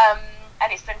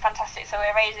 and it's been fantastic. So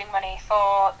we're raising money for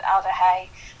Alder Hey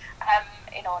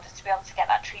in order to be able to get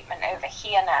that treatment over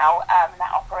here now,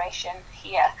 that operation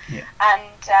here,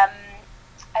 and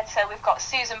so we've got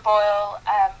Susan Boyle,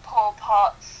 Paul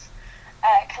Potts,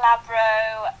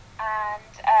 Calabro, and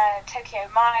Tokyo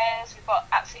Myers. We've got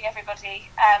absolutely everybody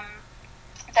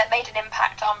that made an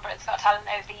impact on Britain's Got Talent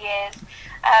over the years.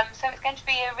 So it's going to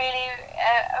be a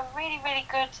really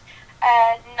good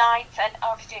night, and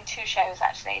I'll be doing two shows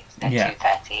actually, the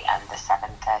 2:30 and the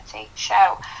 7:30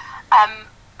 show.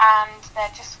 And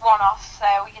they're just one-off,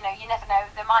 so you never know.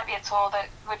 There might be a tour that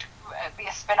would be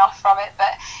a spin-off from it,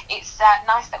 but it's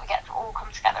nice that we get to all come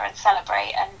together and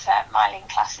celebrate, and Myling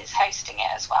Class is hosting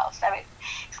it as well. So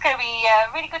it's going to be a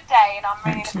really good day, and I'm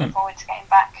really looking forward to getting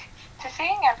back to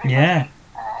seeing everybody again.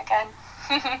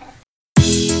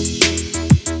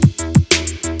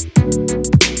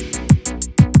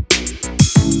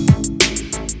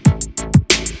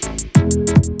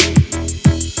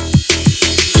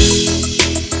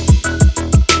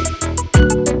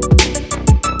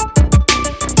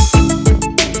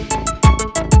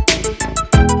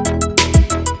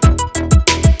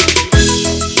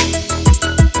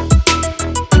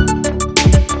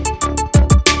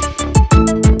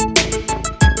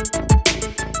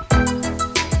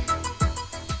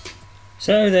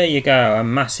 So there you go, a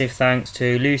massive thanks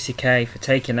to Lucy Kay for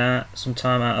taking some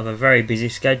time out of a very busy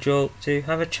schedule to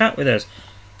have a chat with us.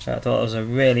 I thought it was a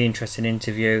really interesting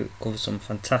interview, covered some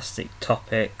fantastic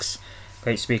topics,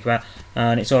 great to speak about,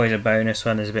 and it's always a bonus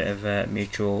when there's a bit of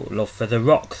mutual love for the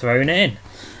rock thrown in.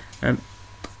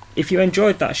 If you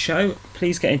enjoyed that show,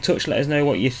 please get in touch, let us know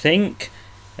what you think,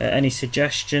 any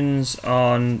suggestions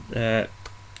on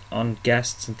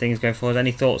guests and things going forward,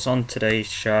 any thoughts on today's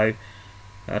show.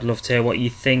 I'd love to hear what you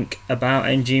think about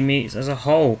NG Meets as a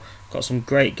whole. Got some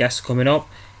great guests coming up.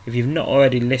 If you've not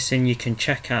already listened, you can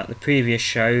check out the previous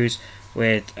shows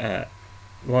with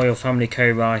Royal Family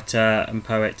co-writer and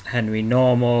poet Henry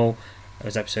Normal. That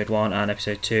was episode 1, and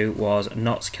episode 2 was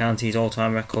Notts County's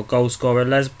all-time record goal scorer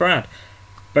Les Brad.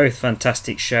 Both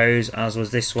fantastic shows, as was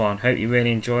this one. Hope you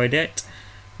really enjoyed it.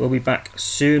 We'll be back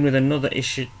soon with another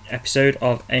episode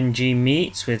of NG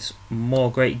Meets with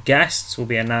more great guests. We'll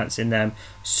be announcing them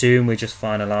soon. We're just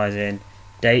finalising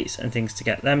dates and things to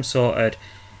get them sorted.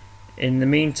 In the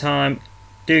meantime,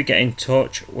 do get in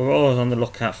touch. We're always on the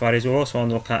lookout Fridays. We're also on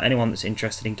the lookout anyone that's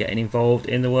interested in getting involved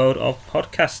in the world of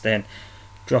podcasting.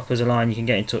 Drop us a line. You can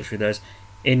get in touch with us.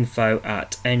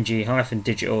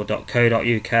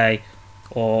 info@ng-digital.co.uk,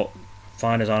 or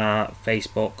find us on our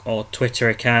Facebook or Twitter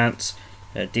accounts.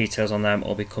 Details on them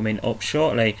will be coming up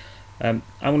shortly. I'm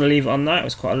going to leave it on that. It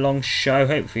was quite a long show.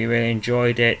 Hopefully you really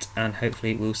enjoyed it, and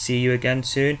hopefully we'll see you again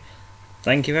soon.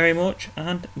 Thank you very much,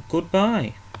 and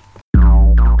goodbye.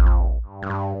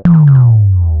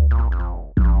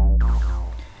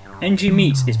 NG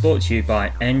Meets is brought to you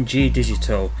by NG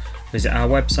Digital. Visit our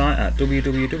website at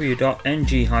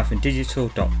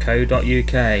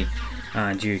www.ng-digital.co.uk,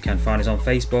 and you can find us on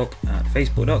Facebook at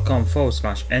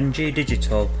facebook.com/NG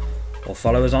Digital, or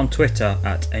follow us on Twitter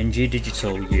at NG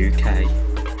Digital UK.